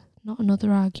rest, not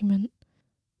another argument.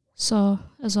 So,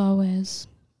 as always,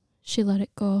 she let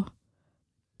it go.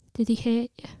 Did he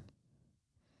hate you?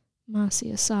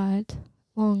 Marcia sighed,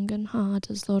 long and hard,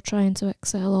 as though trying to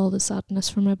exhale all the sadness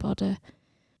from her body.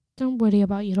 Don't worry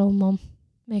about your old mum.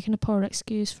 Making a poor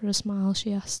excuse for a smile,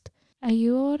 she asked, Are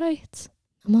you alright?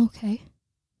 I'm okay.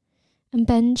 And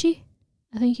Benji?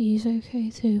 I think he's okay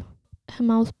too. Her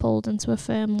mouth pulled into a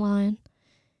firm line.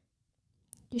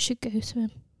 You should go to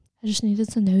him. I just needed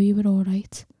to know you were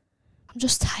alright. I'm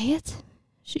just tired,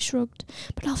 she shrugged,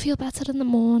 but I'll feel better in the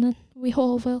morning. We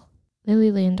all will.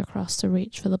 Lily leaned across to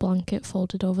reach for the blanket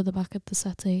folded over the back of the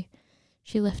settee.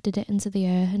 She lifted it into the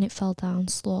air and it fell down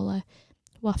slowly,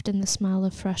 wafting the smell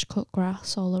of fresh cut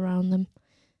grass all around them.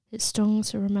 It stung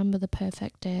to remember the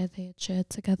perfect day they had shared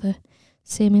together,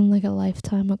 seeming like a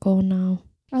lifetime ago now.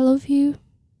 I love you,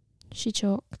 she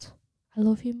choked. I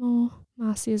love you more.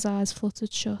 Marcia's eyes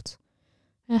fluttered shut.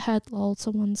 Her head lolled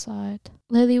to one side.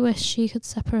 Lily wished she could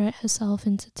separate herself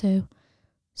into two,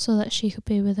 so that she could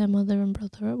be with her mother and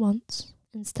brother at once.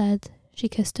 Instead, she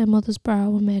kissed her mother's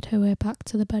brow and made her way back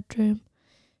to the bedroom.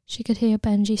 She could hear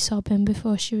Benji sobbing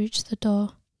before she reached the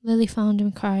door. Lily found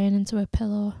him crying into her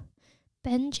pillow.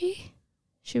 "Benji?"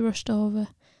 She rushed over.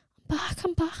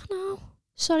 I'm back now.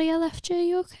 Sorry I left you,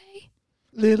 you okay?"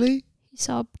 Lily? He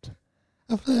sobbed.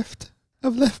 I've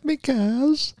left my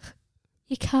cars.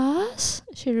 "Your cars?"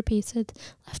 she repeated.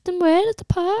 "Left them where, at the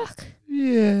park?"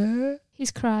 Yeah. His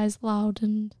cries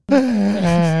loudened.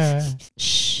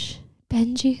 "Shh,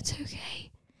 Benji, it's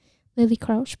okay." Lily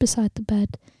crouched beside the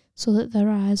bed so that their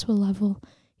eyes were level.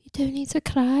 "You don't need to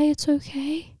cry, it's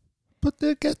okay." "But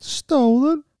they'll get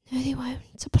stolen." "No, they won't,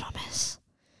 I promise."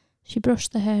 She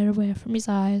brushed the hair away from his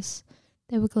eyes.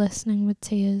 They were glistening with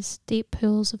tears, deep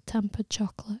pools of tempered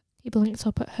chocolate. He blinked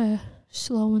up at her,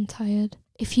 slow and tired.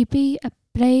 "If you be a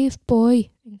brave boy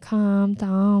and calm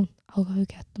down, I'll go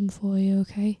get them for you,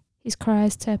 okay?" His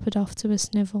cries tapered off to a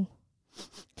snivel.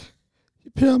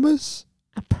 "You promise?"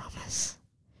 "I promise.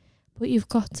 But you've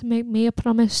got to make me a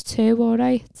promise too,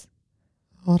 alright?"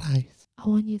 "Alright." "I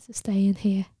want you to stay in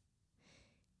here.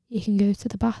 You can go to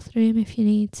the bathroom if you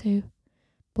need to,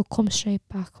 but come straight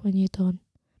back when you're done.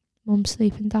 Mum's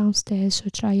sleeping downstairs, so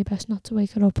try your best not to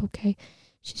wake her up, okay?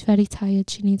 She's very tired,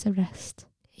 she needs a rest."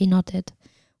 He nodded,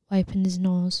 wiping his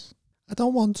nose. "I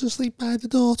don't want to sleep by the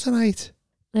door tonight."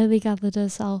 Lily gathered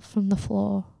herself from the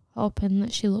floor, hoping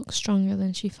that she looked stronger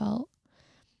than she felt.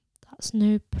 "That's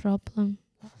no problem."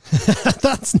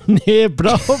 "That's no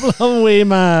problem, wee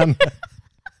man."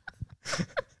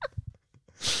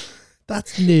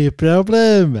 "That's no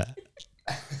problem."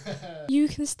 "You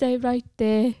can stay right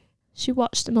there." She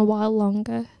watched him a while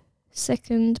longer,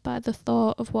 sickened by the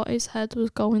thought of what his head was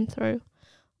going through.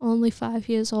 Only 5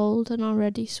 years old and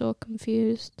already so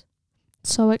confused,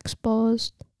 so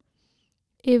exposed.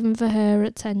 Even for her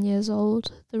at 10 years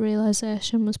old, the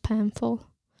realisation was painful.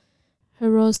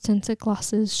 Her rose-tinted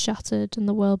glasses shattered and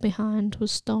the world behind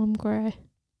was storm grey.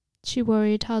 She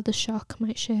worried how the shock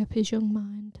might shape his young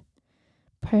mind,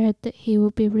 prayed that he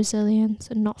would be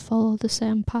resilient and not follow the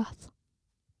same path.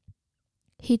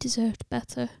 He deserved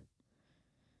better.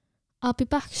 "I'll be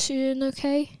back soon,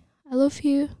 okay? I love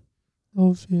you."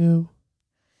 "Love you."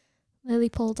 Lily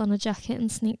pulled on a jacket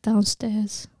and sneaked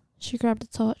downstairs. She grabbed a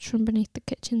torch from beneath the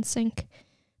kitchen sink,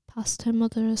 passed her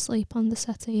mother asleep on the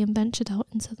settee and ventured out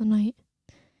into the night.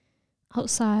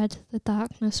 Outside, the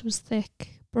darkness was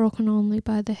thick, broken only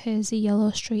by the hazy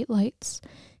yellow street lights,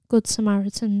 good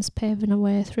Samaritans paving a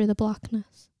way through the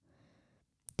blackness.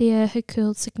 The air had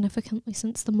cooled significantly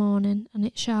since the morning, and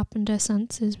it sharpened her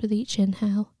senses with each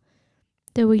inhale.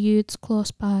 There were youths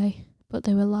close by, but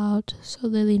they were loud, so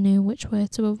Lily knew which way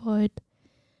to avoid.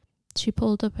 She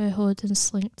pulled up her hood and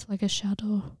slinked like a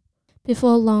shadow.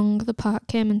 Before long, the park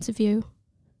came into view.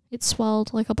 It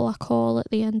swelled like a black hole at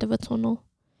the end of a tunnel.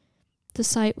 The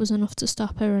sight was enough to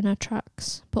stop her in her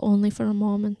tracks, but only for a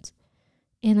moment.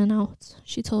 In and out,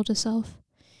 she told herself.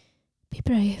 "Be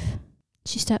brave."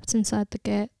 She stepped inside the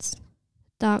gates.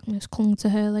 Darkness clung to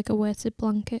her like a weighted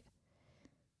blanket.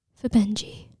 "For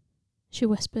Benji," she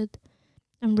whispered,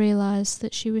 and realised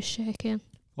that she was shaking.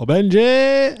 "Oh,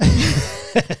 Benji!"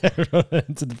 Run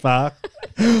into the park.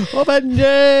 "Oh,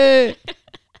 Benji!"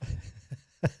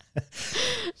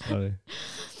 Sorry.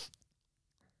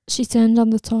 She turned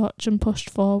on the torch and pushed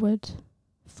forward,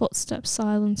 footsteps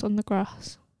silent on the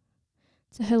grass.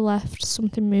 To her left,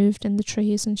 something moved in the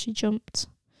trees and she jumped.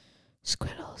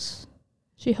 Squirrels,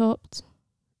 she hoped,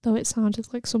 though it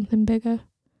sounded like something bigger.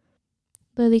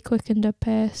 Lily quickened her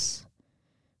pace.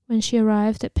 When she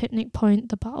arrived at Picnic Point,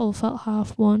 the battle felt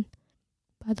half won.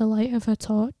 By the light of her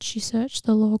torch, she searched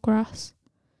the low grass.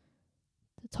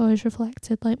 The toys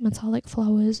reflected like metallic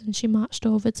flowers, and she marched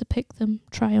over to pick them,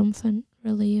 triumphant,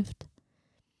 relieved.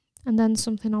 And then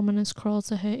something ominous crawled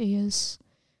to her ears.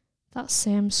 That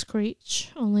same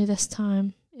screech, only this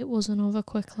time it wasn't over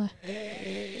quickly.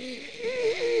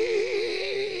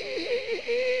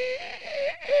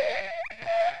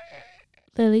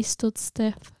 Lily stood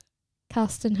stiff,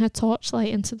 casting her torchlight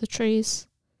into the trees.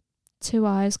 2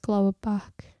 eyes glowered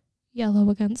back, yellow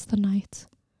against the night.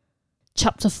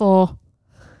 Chapter 4.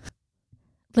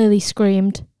 Lily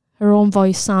screamed. Her own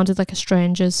voice sounded like a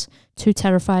stranger's, too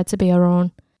terrified to be her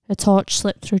own. Her torch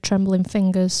slipped through trembling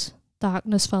fingers.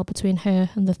 Darkness fell between her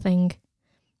and the thing.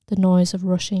 The noise of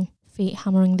rushing, feet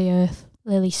hammering the earth.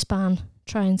 Lily span,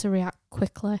 trying to react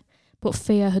quickly, but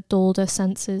fear had dulled her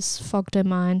senses, fogged her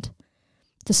mind.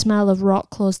 The smell of rock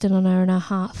closed in on her and her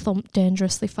heart thumped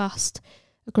dangerously fast.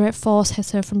 A great force hit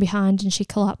her from behind and she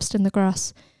collapsed in the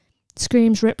grass.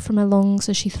 Screams ripped from her lungs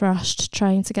as she thrashed,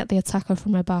 trying to get the attacker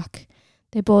from her back.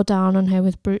 They bore down on her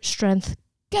with brute strength.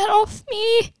 "Get off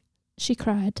me!" she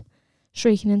cried,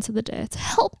 shrieking into the dirt.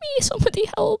 "Help me! Somebody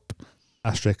help!"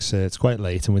 Asterisk, it's quite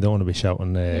late and we don't want to be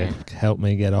shouting, help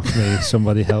me, get off me,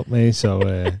 somebody help me.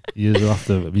 So you have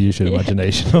to use your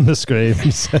imagination on the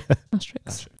screams.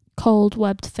 Asterisk. Cold,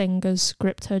 webbed fingers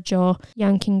gripped her jaw,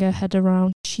 yanking her head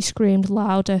around. She screamed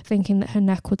louder, thinking that her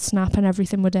neck would snap and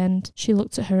everything would end. She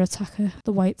looked at her attacker,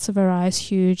 the whites of her eyes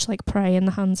huge like prey in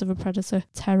the hands of a predator.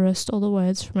 Terror stole the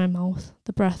words from her mouth,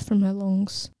 the breath from her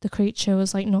lungs. The creature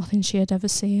was like nothing she had ever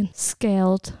seen.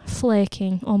 Scaled,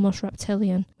 flaking, almost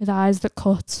reptilian, with eyes that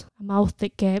cut, a mouth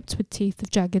that gaped with teeth of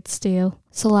jagged steel.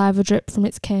 Saliva dripped from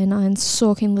its canines,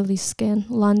 soaking Lily's skin,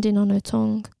 landing on her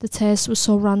tongue. The taste was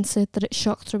so rancid that it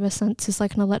shocked through her senses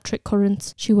like an electric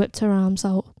current. She whipped her arms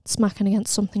out, smacking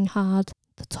against something hard.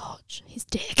 The torch. His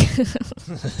dick.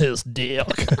 His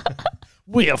dick.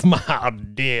 We have my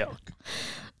dick.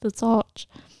 The torch.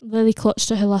 Lily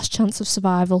clutched at her last chance of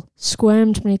survival,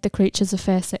 squirmed beneath the creature to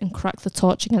face it and cracked the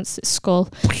torch against its skull.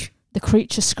 The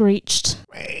creature screeched,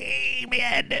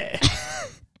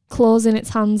 closing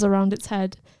its hands around its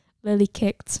head. Lily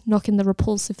kicked, knocking the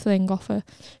repulsive thing off her.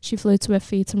 She flew to her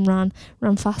feet and ran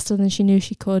faster than she knew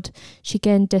she could. She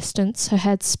gained distance, her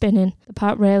head spinning. The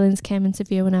park railings came into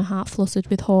view and her heart fluttered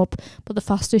with hope, but the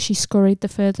faster she scurried, the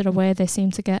further away they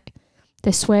seemed to get.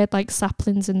 They swayed like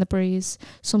saplings in the breeze.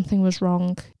 Something was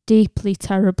wrong. Deeply,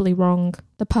 terribly wrong.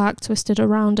 The park twisted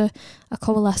around her, a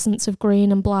coalescence of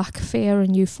green and black, fear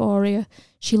and euphoria.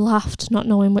 She laughed, not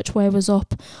knowing which way was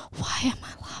up. Why am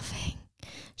I laughing?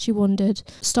 She wondered,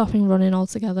 stopping running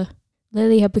altogether.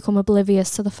 Lily had become oblivious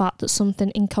to the fact that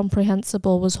something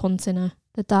incomprehensible was hunting her.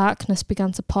 The darkness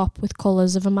began to pop with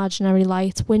colours of imaginary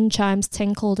light. Wind chimes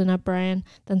tinkled in her brain.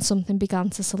 Then something began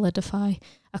to solidify.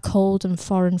 A cold and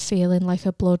foreign feeling like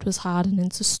her blood was hardening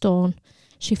to stone.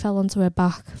 She fell onto her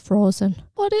back, frozen.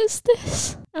 "What is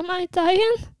this? Am I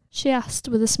dying?" she asked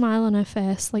with a smile on her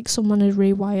face, like someone had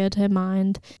rewired her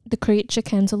mind. The creature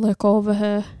came to look over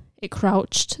her. It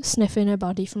crouched, sniffing her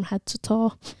body from head to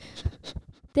toe.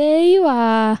 "There you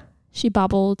are," she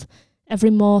babbled, every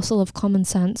morsel of common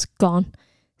sense gone,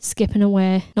 skipping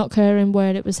away, not caring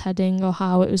where it was heading or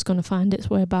how it was going to find its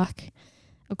way back.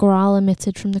 A growl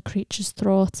emitted from the creature's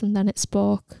throat, and then it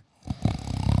spoke.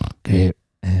 Okay,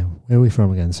 where are we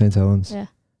from again? St. Owens? Yeah.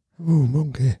 "Oh,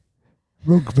 monkey,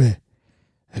 rugby,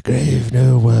 a grave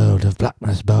new world of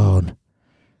blackness born,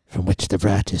 from which the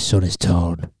brightest sun is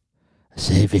torn. A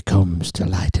saviour comes to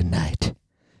lighten night,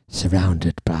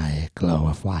 surrounded by a glow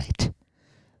of white.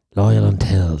 Loyal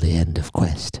until the end of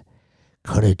quest,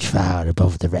 courage far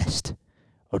above the rest,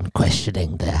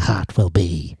 unquestioning their heart will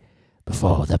be,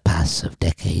 before the pass of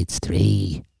decades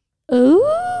 3.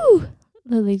 "Ooh,"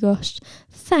 Lily gushed.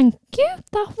 "Thank you,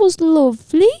 that was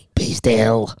lovely." "Be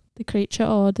still," the creature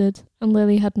ordered, and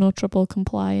Lily had no trouble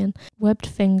complying. Webbed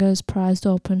fingers prized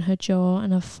open her jaw,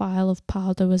 and a phial of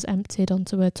powder was emptied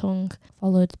onto her tongue,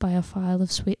 followed by a phial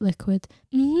of sweet liquid.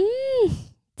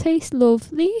 Tastes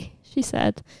lovely," she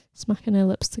said, smacking her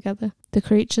lips together. The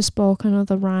creature spoke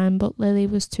another rhyme, but Lily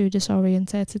was too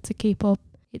disorientated to keep up.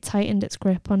 It tightened its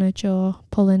grip on her jaw,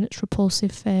 pulling its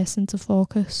repulsive face into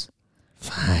focus.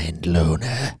 "Find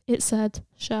Luna," it said,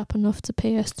 sharp enough to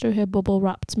pierce through her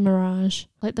bubble-wrapped mirage.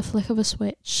 Like the flick of a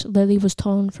switch, Lily was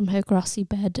torn from her grassy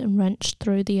bed and wrenched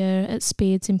through the air at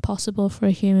speeds impossible for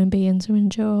a human being to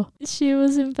endure. She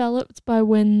was enveloped by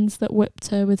winds that whipped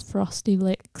her with frosty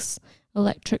licks,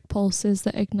 electric pulses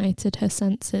that ignited her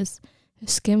senses. Her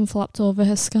skin flapped over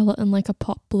her skeleton like a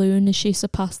pop balloon as she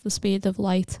surpassed the speed of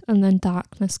light, and then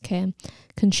darkness came,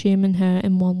 consuming her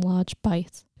in one large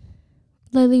bite.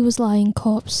 Lily was lying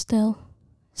corpse still.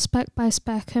 Speck by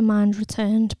speck her mind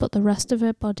returned, but the rest of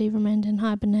her body remained in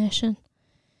hibernation.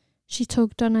 She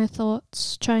tugged on her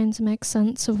thoughts, trying to make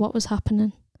sense of what was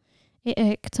happening. It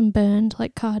ached and burned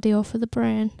like cardio for the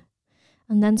brain.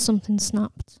 And then something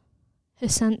snapped. Her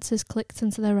senses clicked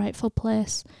into their rightful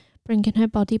place, bringing her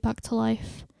body back to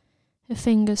life. Her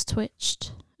fingers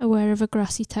twitched, aware of a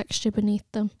grassy texture beneath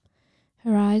them.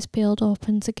 Her eyes peeled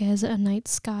open to gaze at a night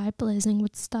sky blazing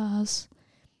with stars.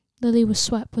 Lily was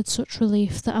swept with such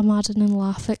relief that a maddening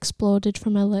laugh exploded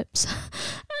from her lips.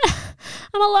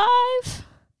 "I'm alive!"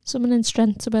 Summoning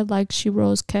strength to her legs, she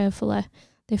rose carefully.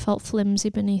 They felt flimsy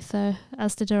beneath her,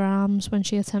 as did her arms when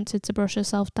she attempted to brush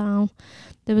herself down.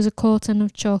 There was a coating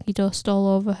of chalky dust all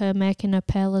over her, making her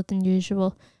paler than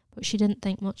usual, but she didn't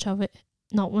think much of it,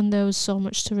 not when there was so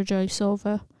much to rejoice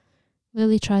over.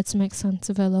 Lily tried to make sense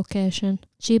of her location.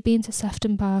 She had been to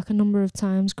Sefton Park a number of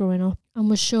times growing up and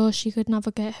was sure she could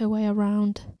navigate her way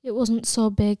around. It wasn't so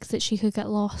big that she could get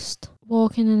lost.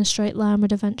 Walking in a straight line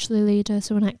would eventually lead her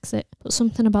to an exit, but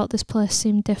something about this place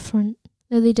seemed different.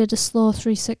 Lily did a slow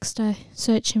 360,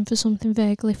 searching for something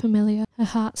vaguely familiar. Her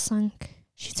heart sank.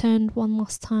 She turned one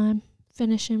last time,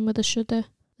 finishing with a shudder.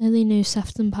 Lily knew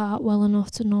Sefton Park well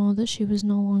enough to know that she was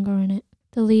no longer in it.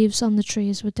 The leaves on the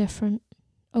trees were different.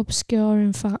 Obscure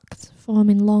in fact,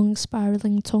 forming long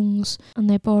spiralling tongues, and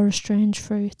they bore a strange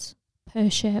fruit,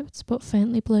 pear-shaped but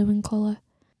faintly blue in colour.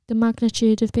 The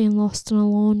magnitude of being lost and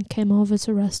alone came over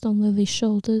to rest on Lily's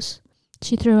shoulders.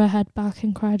 She threw her head back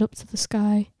and cried up to the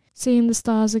sky. Seeing the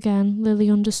stars again, Lily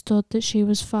understood that she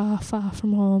was far, far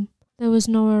from home. There was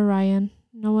no Orion,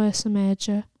 no Ursa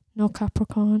Major, no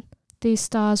Capricorn. These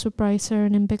stars were brighter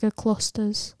and in bigger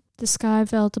clusters. The sky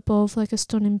veiled above like a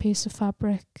stunning piece of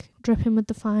fabric, dripping with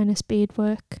the finest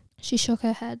beadwork. She shook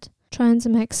her head, trying to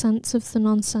make sense of the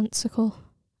nonsensical,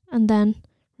 and then,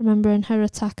 remembering her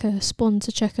attacker, spun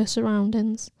to check her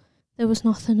surroundings. There was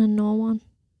nothing and no one,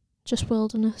 just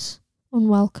wilderness,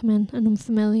 unwelcoming and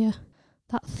unfamiliar.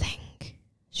 That thing.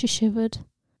 She shivered.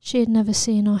 She had never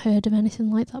seen or heard of anything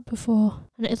like that before,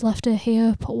 and it had left her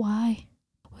here, but why?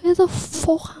 Where the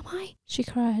fuck am I? She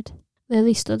cried.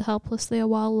 Lily stood helplessly a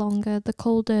while longer, the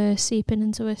cold air seeping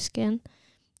into her skin.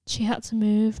 She had to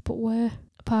move, but where?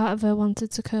 A part of her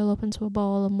wanted to curl up into a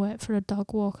ball and wait for a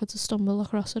dog walker to stumble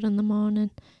across her in the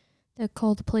morning. They'd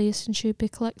call the police and she'd be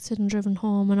collected and driven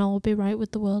home and all would be right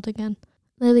with the world again.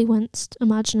 Lily winced,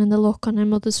 imagining the look on her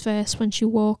mother's face when she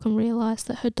woke and realised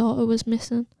that her daughter was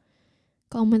missing.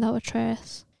 Gone without a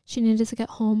trace. She needed to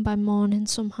get home by morning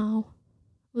somehow.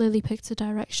 Lily picked a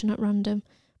direction at random,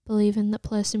 believing that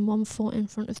placing one foot in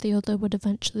front of the other would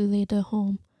eventually lead her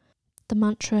home. The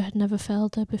mantra had never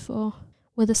failed her before.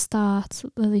 With a start,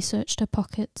 Lily searched her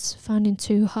pockets, finding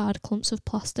 2 hard clumps of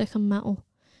plastic and metal,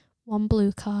 1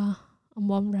 blue car and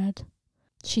 1 red.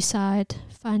 She sighed,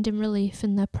 finding relief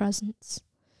in their presence.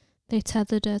 They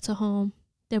tethered her to home.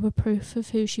 They were proof of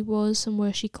who she was and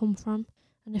where she'd come from,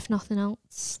 and if nothing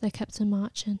else, they kept her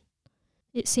marching.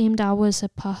 It seemed hours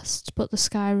had passed, but the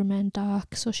sky remained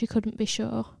dark, so she couldn't be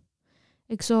sure.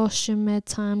 Exhaustion made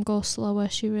time go slower,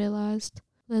 she realised.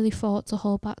 Lily fought to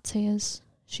hold back tears.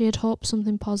 She had hoped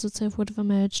something positive would have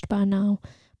emerged by now,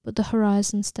 but the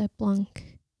horizon stayed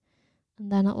blank. And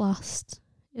then at last,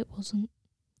 it wasn't.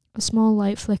 A small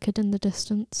light flickered in the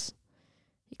distance.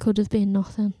 It could have been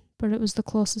nothing, but it was the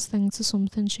closest thing to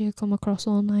something she had come across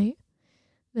all night.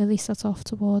 Lily set off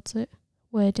towards it,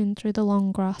 wading through the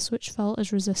long grass which felt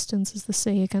as resistant as the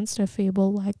sea against her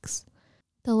feeble legs.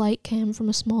 The light came from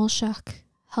a small shack,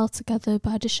 held together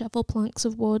by dishevelled planks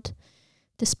of wood.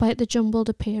 Despite the jumbled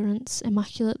appearance,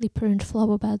 immaculately pruned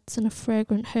flower beds and a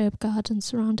fragrant herb garden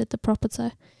surrounded the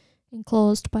property,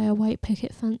 enclosed by a white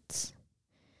picket fence.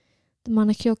 The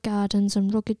manicured gardens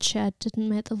and rugged shed didn't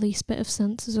make the least bit of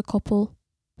sense as a couple,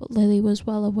 but Lily was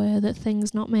well aware that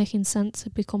things not making sense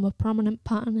had become a prominent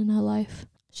pattern in her life.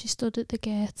 She stood at the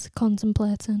gate,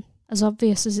 contemplating. As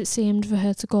obvious as it seemed for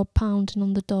her to go pounding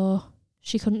on the door,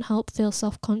 she couldn't help feel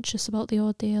self-conscious about the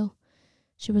ordeal.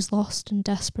 She was lost and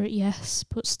desperate, yes,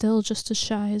 but still just as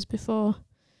shy as before.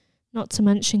 Not to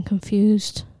mention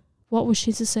confused. What was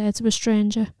she to say to a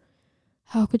stranger?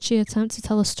 How could she attempt to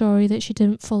tell a story that she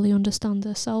didn't fully understand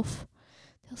herself?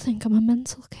 They'll think I'm a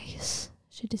mental case,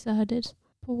 she decided.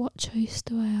 But what choice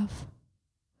do I have?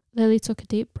 Lily took a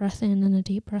deep breath in and a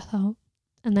deep breath out,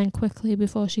 and then quickly,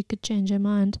 before she could change her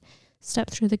mind,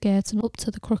 stepped through the gate and up to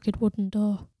the crooked wooden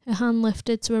door. Her hand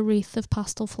lifted to a wreath of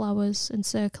pastel flowers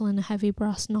encircling a heavy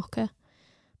brass knocker,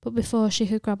 but before she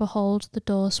could grab a hold, the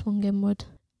door swung inward.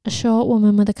 A short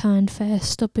woman with a kind face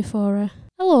stood before her.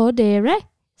 "Hello, dearie.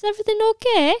 Is everything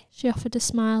okay?" She offered a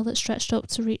smile that stretched up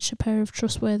to reach a pair of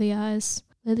trustworthy eyes.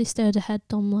 Lily stared ahead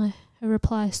dumbly, her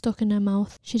reply stuck in her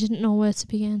mouth. She didn't know where to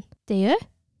begin. "Dear?"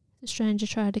 The stranger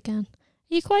tried again.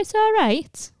 "Are you quite all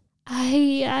right?"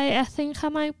 I think I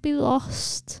might be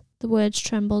lost." The words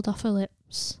trembled off her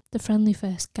lips. The friendly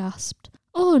face gasped.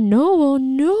 Oh no,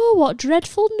 what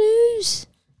dreadful news!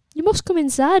 You must come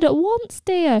inside at once,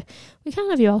 dear. We can't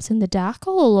have you out in the dark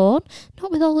all alone,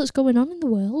 not with all that's going on in the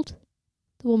world."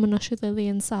 The woman ushered Lily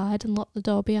inside and locked the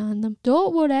door behind them.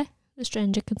 "Don't worry," the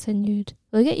stranger continued.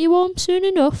 "We'll get you home soon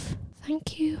enough."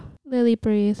 "Thank you," Lily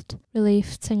breathed,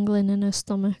 relief tingling in her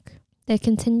stomach. They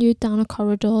continued down a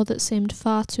corridor that seemed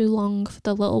far too long for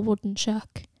the little wooden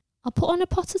shack. "I'll put on a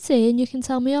pot of tea and you can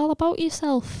tell me all about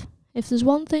yourself. If there's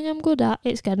one thing I'm good at,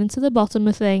 it's getting to the bottom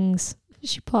of things."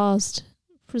 She paused,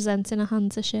 presenting a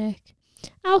hand to shake.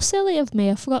 How silly of me,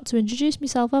 I forgot to introduce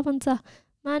myself, haven't I?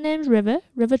 My name's River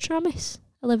Tramis.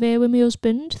 I live here with my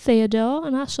husband, Theodore,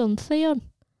 and our son, Theon.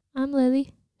 I'm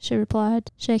Lily, she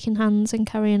replied, shaking hands and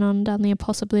carrying on down the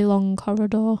impossibly long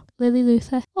corridor. Lily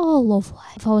Luther. Oh, lovely.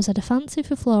 I've always had a fancy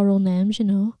for floral names, you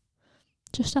know.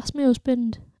 Just ask my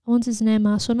husband. I wanted to name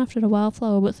our son after a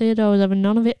wildflower, but Theodore was having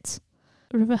none of it.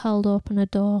 River held open a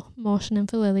door, motioning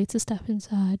for Lily to step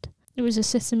inside. It was a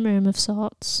sitting room of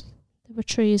sorts. There were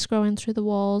trees growing through the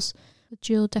walls, with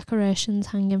jewelled decorations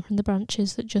hanging from the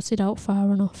branches that jutted out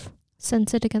far enough.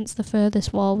 Centred against the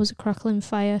furthest wall was a crackling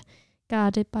fire,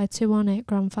 guarded by 2 ornate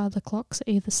grandfather clocks at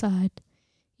either side,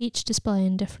 each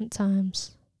displaying different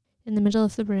times. In the middle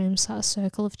of the room sat a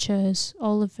circle of chairs,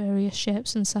 all of various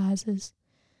shapes and sizes,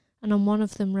 and on one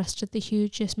of them rested the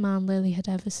hugest man Lily had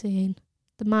ever seen.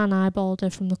 The man eyeballed her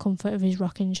from the comfort of his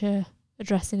rocking chair,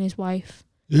 addressing his wife.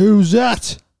 Who's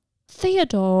that?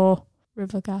 Theodore,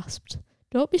 River gasped.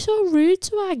 Don't be so rude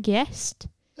to our guest.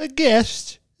 A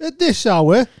guest? At this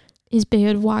hour? His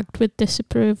beard wagged with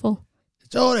disapproval.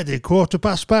 It's already 15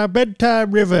 my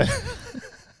bedtime, River.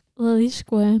 Lily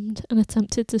squirmed and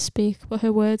attempted to speak, but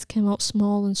her words came out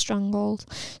small and strangled.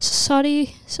 Sorry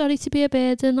to be a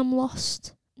burden, I'm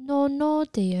lost. No,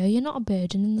 dear, you're not a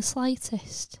burden in the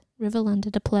slightest. River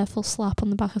landed a playful slap on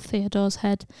the back of Theodore's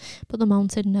head, but the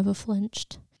mountain never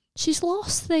flinched. She's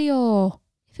lost, Theo.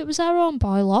 If it was our own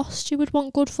boy lost, you would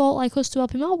want good folk like us to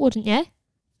help him out, wouldn't you?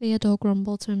 Theodore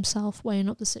grumbled to himself, weighing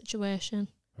up the situation.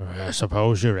 I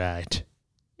suppose you're right.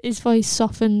 His voice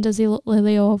softened as he looked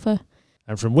Lily over.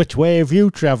 And from which way have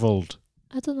you travelled?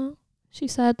 I don't know, she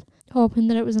said, hoping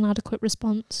that it was an adequate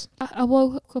response. I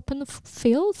woke up in the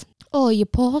field. Oh, you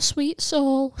poor sweet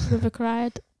soul, River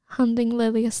cried, handing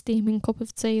Lily a steaming cup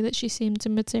of tea that she seemed to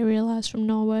materialise from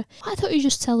nowhere. Why don't you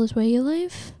just tell us where you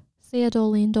live? Theodore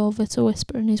leaned over to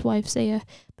whisper in his wife's ear,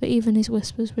 but even his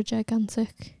whispers were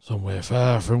gigantic. Somewhere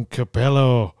far from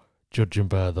Capello, judging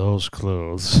by those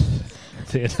clothes.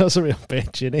 Theodore's a real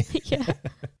bitch, isn't he? Yeah.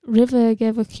 River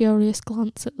gave a curious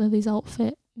glance at Lily's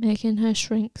outfit, making her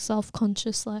shrink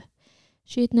self-consciously.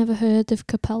 She had never heard of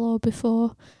Capello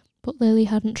before, but Lily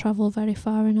hadn't travelled very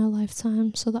far in her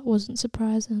lifetime, so that wasn't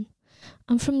surprising.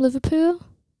 I'm from Liverpool,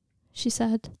 she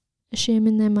said,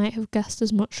 assuming they might have guessed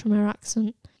as much from her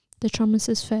accent. The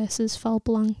Tramis' faces fell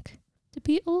blank. The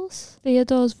Beatles?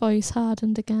 Theodore's voice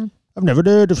hardened again. I've never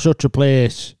heard of such a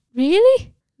place.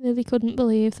 Really? Lily couldn't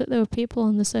believe that there were people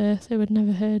on this earth who had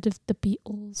never heard of the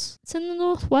Beatles. It's in the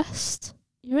northwest.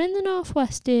 You're in the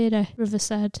northwest, dearie, River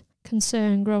said,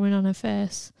 concern growing on her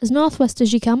face. As northwest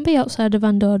as you can be outside of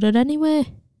Andorra anyway.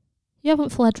 You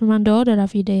haven't fled from Andorra,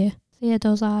 have you, dear?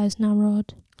 Theodore's eyes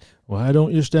narrowed. Why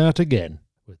don't you start again?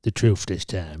 With the truth this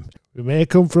time. We may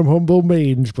come from humble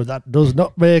means, but that does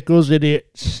not make us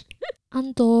idiots.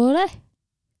 Andorra?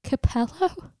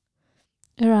 Capello?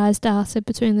 Her eyes darted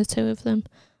between the two of them.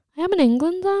 I am in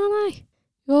England, aren't I?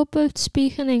 You're both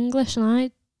speaking English, and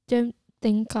I don't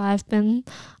think I've been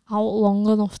out long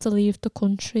enough to leave the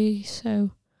country,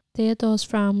 so... Theodore's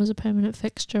frown was a permanent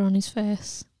fixture on his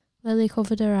face. Lily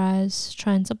covered her eyes,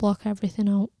 trying to block everything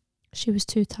out. She was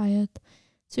too tired,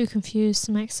 too confused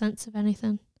to make sense of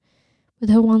anything. With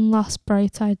her one last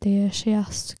bright idea, she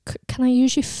asked, Can I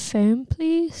use your phone,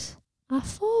 please? Our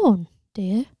phone,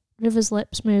 dear? River's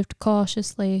lips moved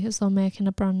cautiously as though making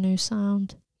a brand new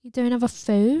sound. You don't have a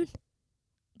phone?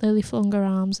 Lily flung her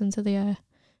arms into the air.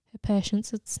 Her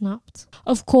patience had snapped.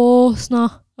 Of course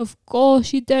not. Of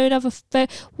course you don't have a phone.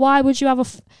 Why would you have a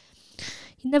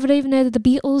You never even heard of the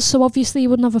Beatles, so obviously you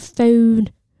wouldn't have a phone.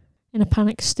 In a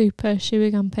panicked stupor, she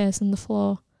began pacing the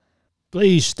floor.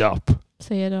 Please stop,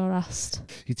 Theodore asked.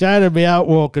 You're tired of me out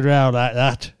walking around like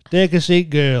that. Take a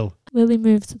seat, girl. Lily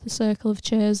moved to the circle of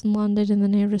chairs and landed in the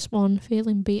nearest one,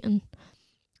 feeling beaten.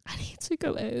 I need to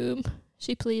go home,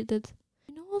 she pleaded.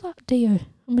 You know that, dear,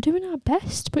 and we're doing our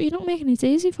best, but you're not making it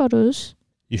easy for us.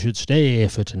 You should stay here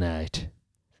for tonight,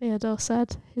 Theodore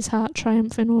said, his heart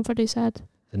triumphing over his head.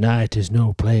 The night is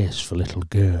no place for little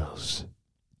girls.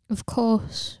 Of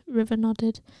course, River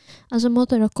nodded. As a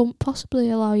mother, I couldn't possibly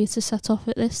allow you to set off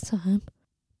at this time.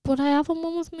 But I have a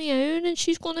mum of my own, and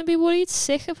she's going to be worried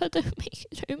sick if I don't make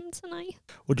it home tonight.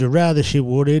 Would you rather she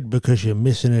worried because you're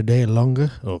missing a day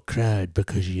longer, or cried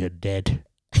because you're dead?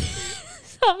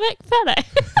 Does that make better?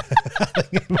 I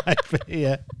think it might be,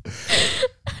 yeah.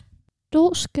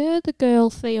 Don't scare the girl,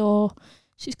 Theo.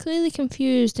 She's clearly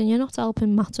confused and you're not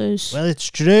helping matters. Well, it's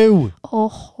true. Oh,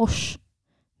 hush.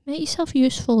 Make yourself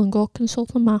useful and go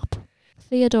consult a map.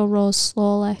 Theodore rose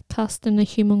slowly, casting a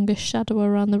humongous shadow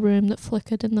around the room that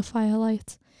flickered in the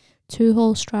firelight. 2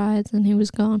 whole strides and he was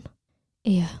gone.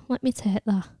 Here, let me take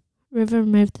that. River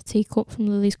removed the teacup from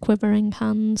Lily's quivering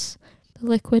hands. The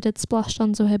liquid had splashed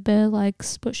onto her bare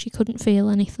legs, but she couldn't feel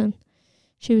anything.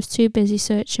 She was too busy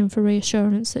searching for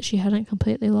reassurance that she hadn't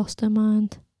completely lost her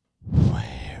mind.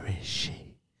 Where is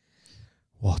she?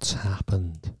 What's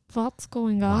happened? What's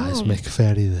going on? Why is Mick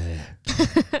Ferry there?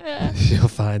 You'll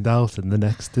find out in the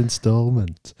next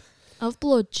instalment of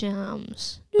Blood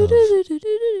Charms.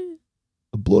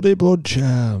 Bloody Blood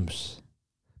Charms.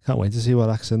 Can't wait to see what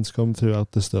accents come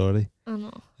throughout the story. I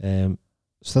know.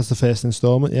 So that's the first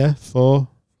instalment, yeah? 4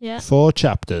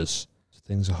 chapters. So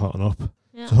things are hotting up.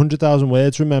 Yeah. It's 100,000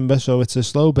 words, remember, so it's a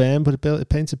slow burn, but it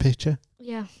paints a picture.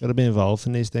 Yeah. Got to be involved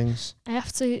in these things. I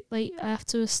have to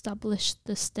establish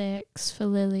the stakes for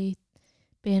Lily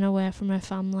being away from her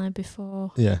family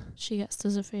before she gets to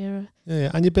Zaphirian.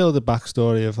 Yeah, and you build a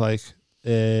backstory of like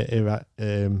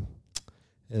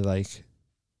like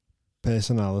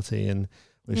personality and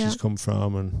where she's come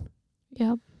from and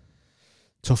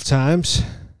tough times.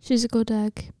 She's a good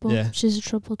egg, but she's a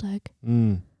troubled egg.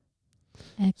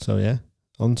 Egg. So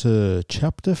on to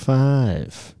chapter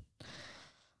 5.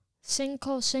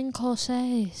 Cinco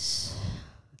seis.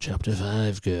 Chapter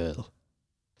 5, girl.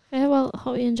 Yeah, well,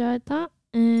 hope you enjoyed that.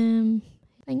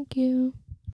 Thank you.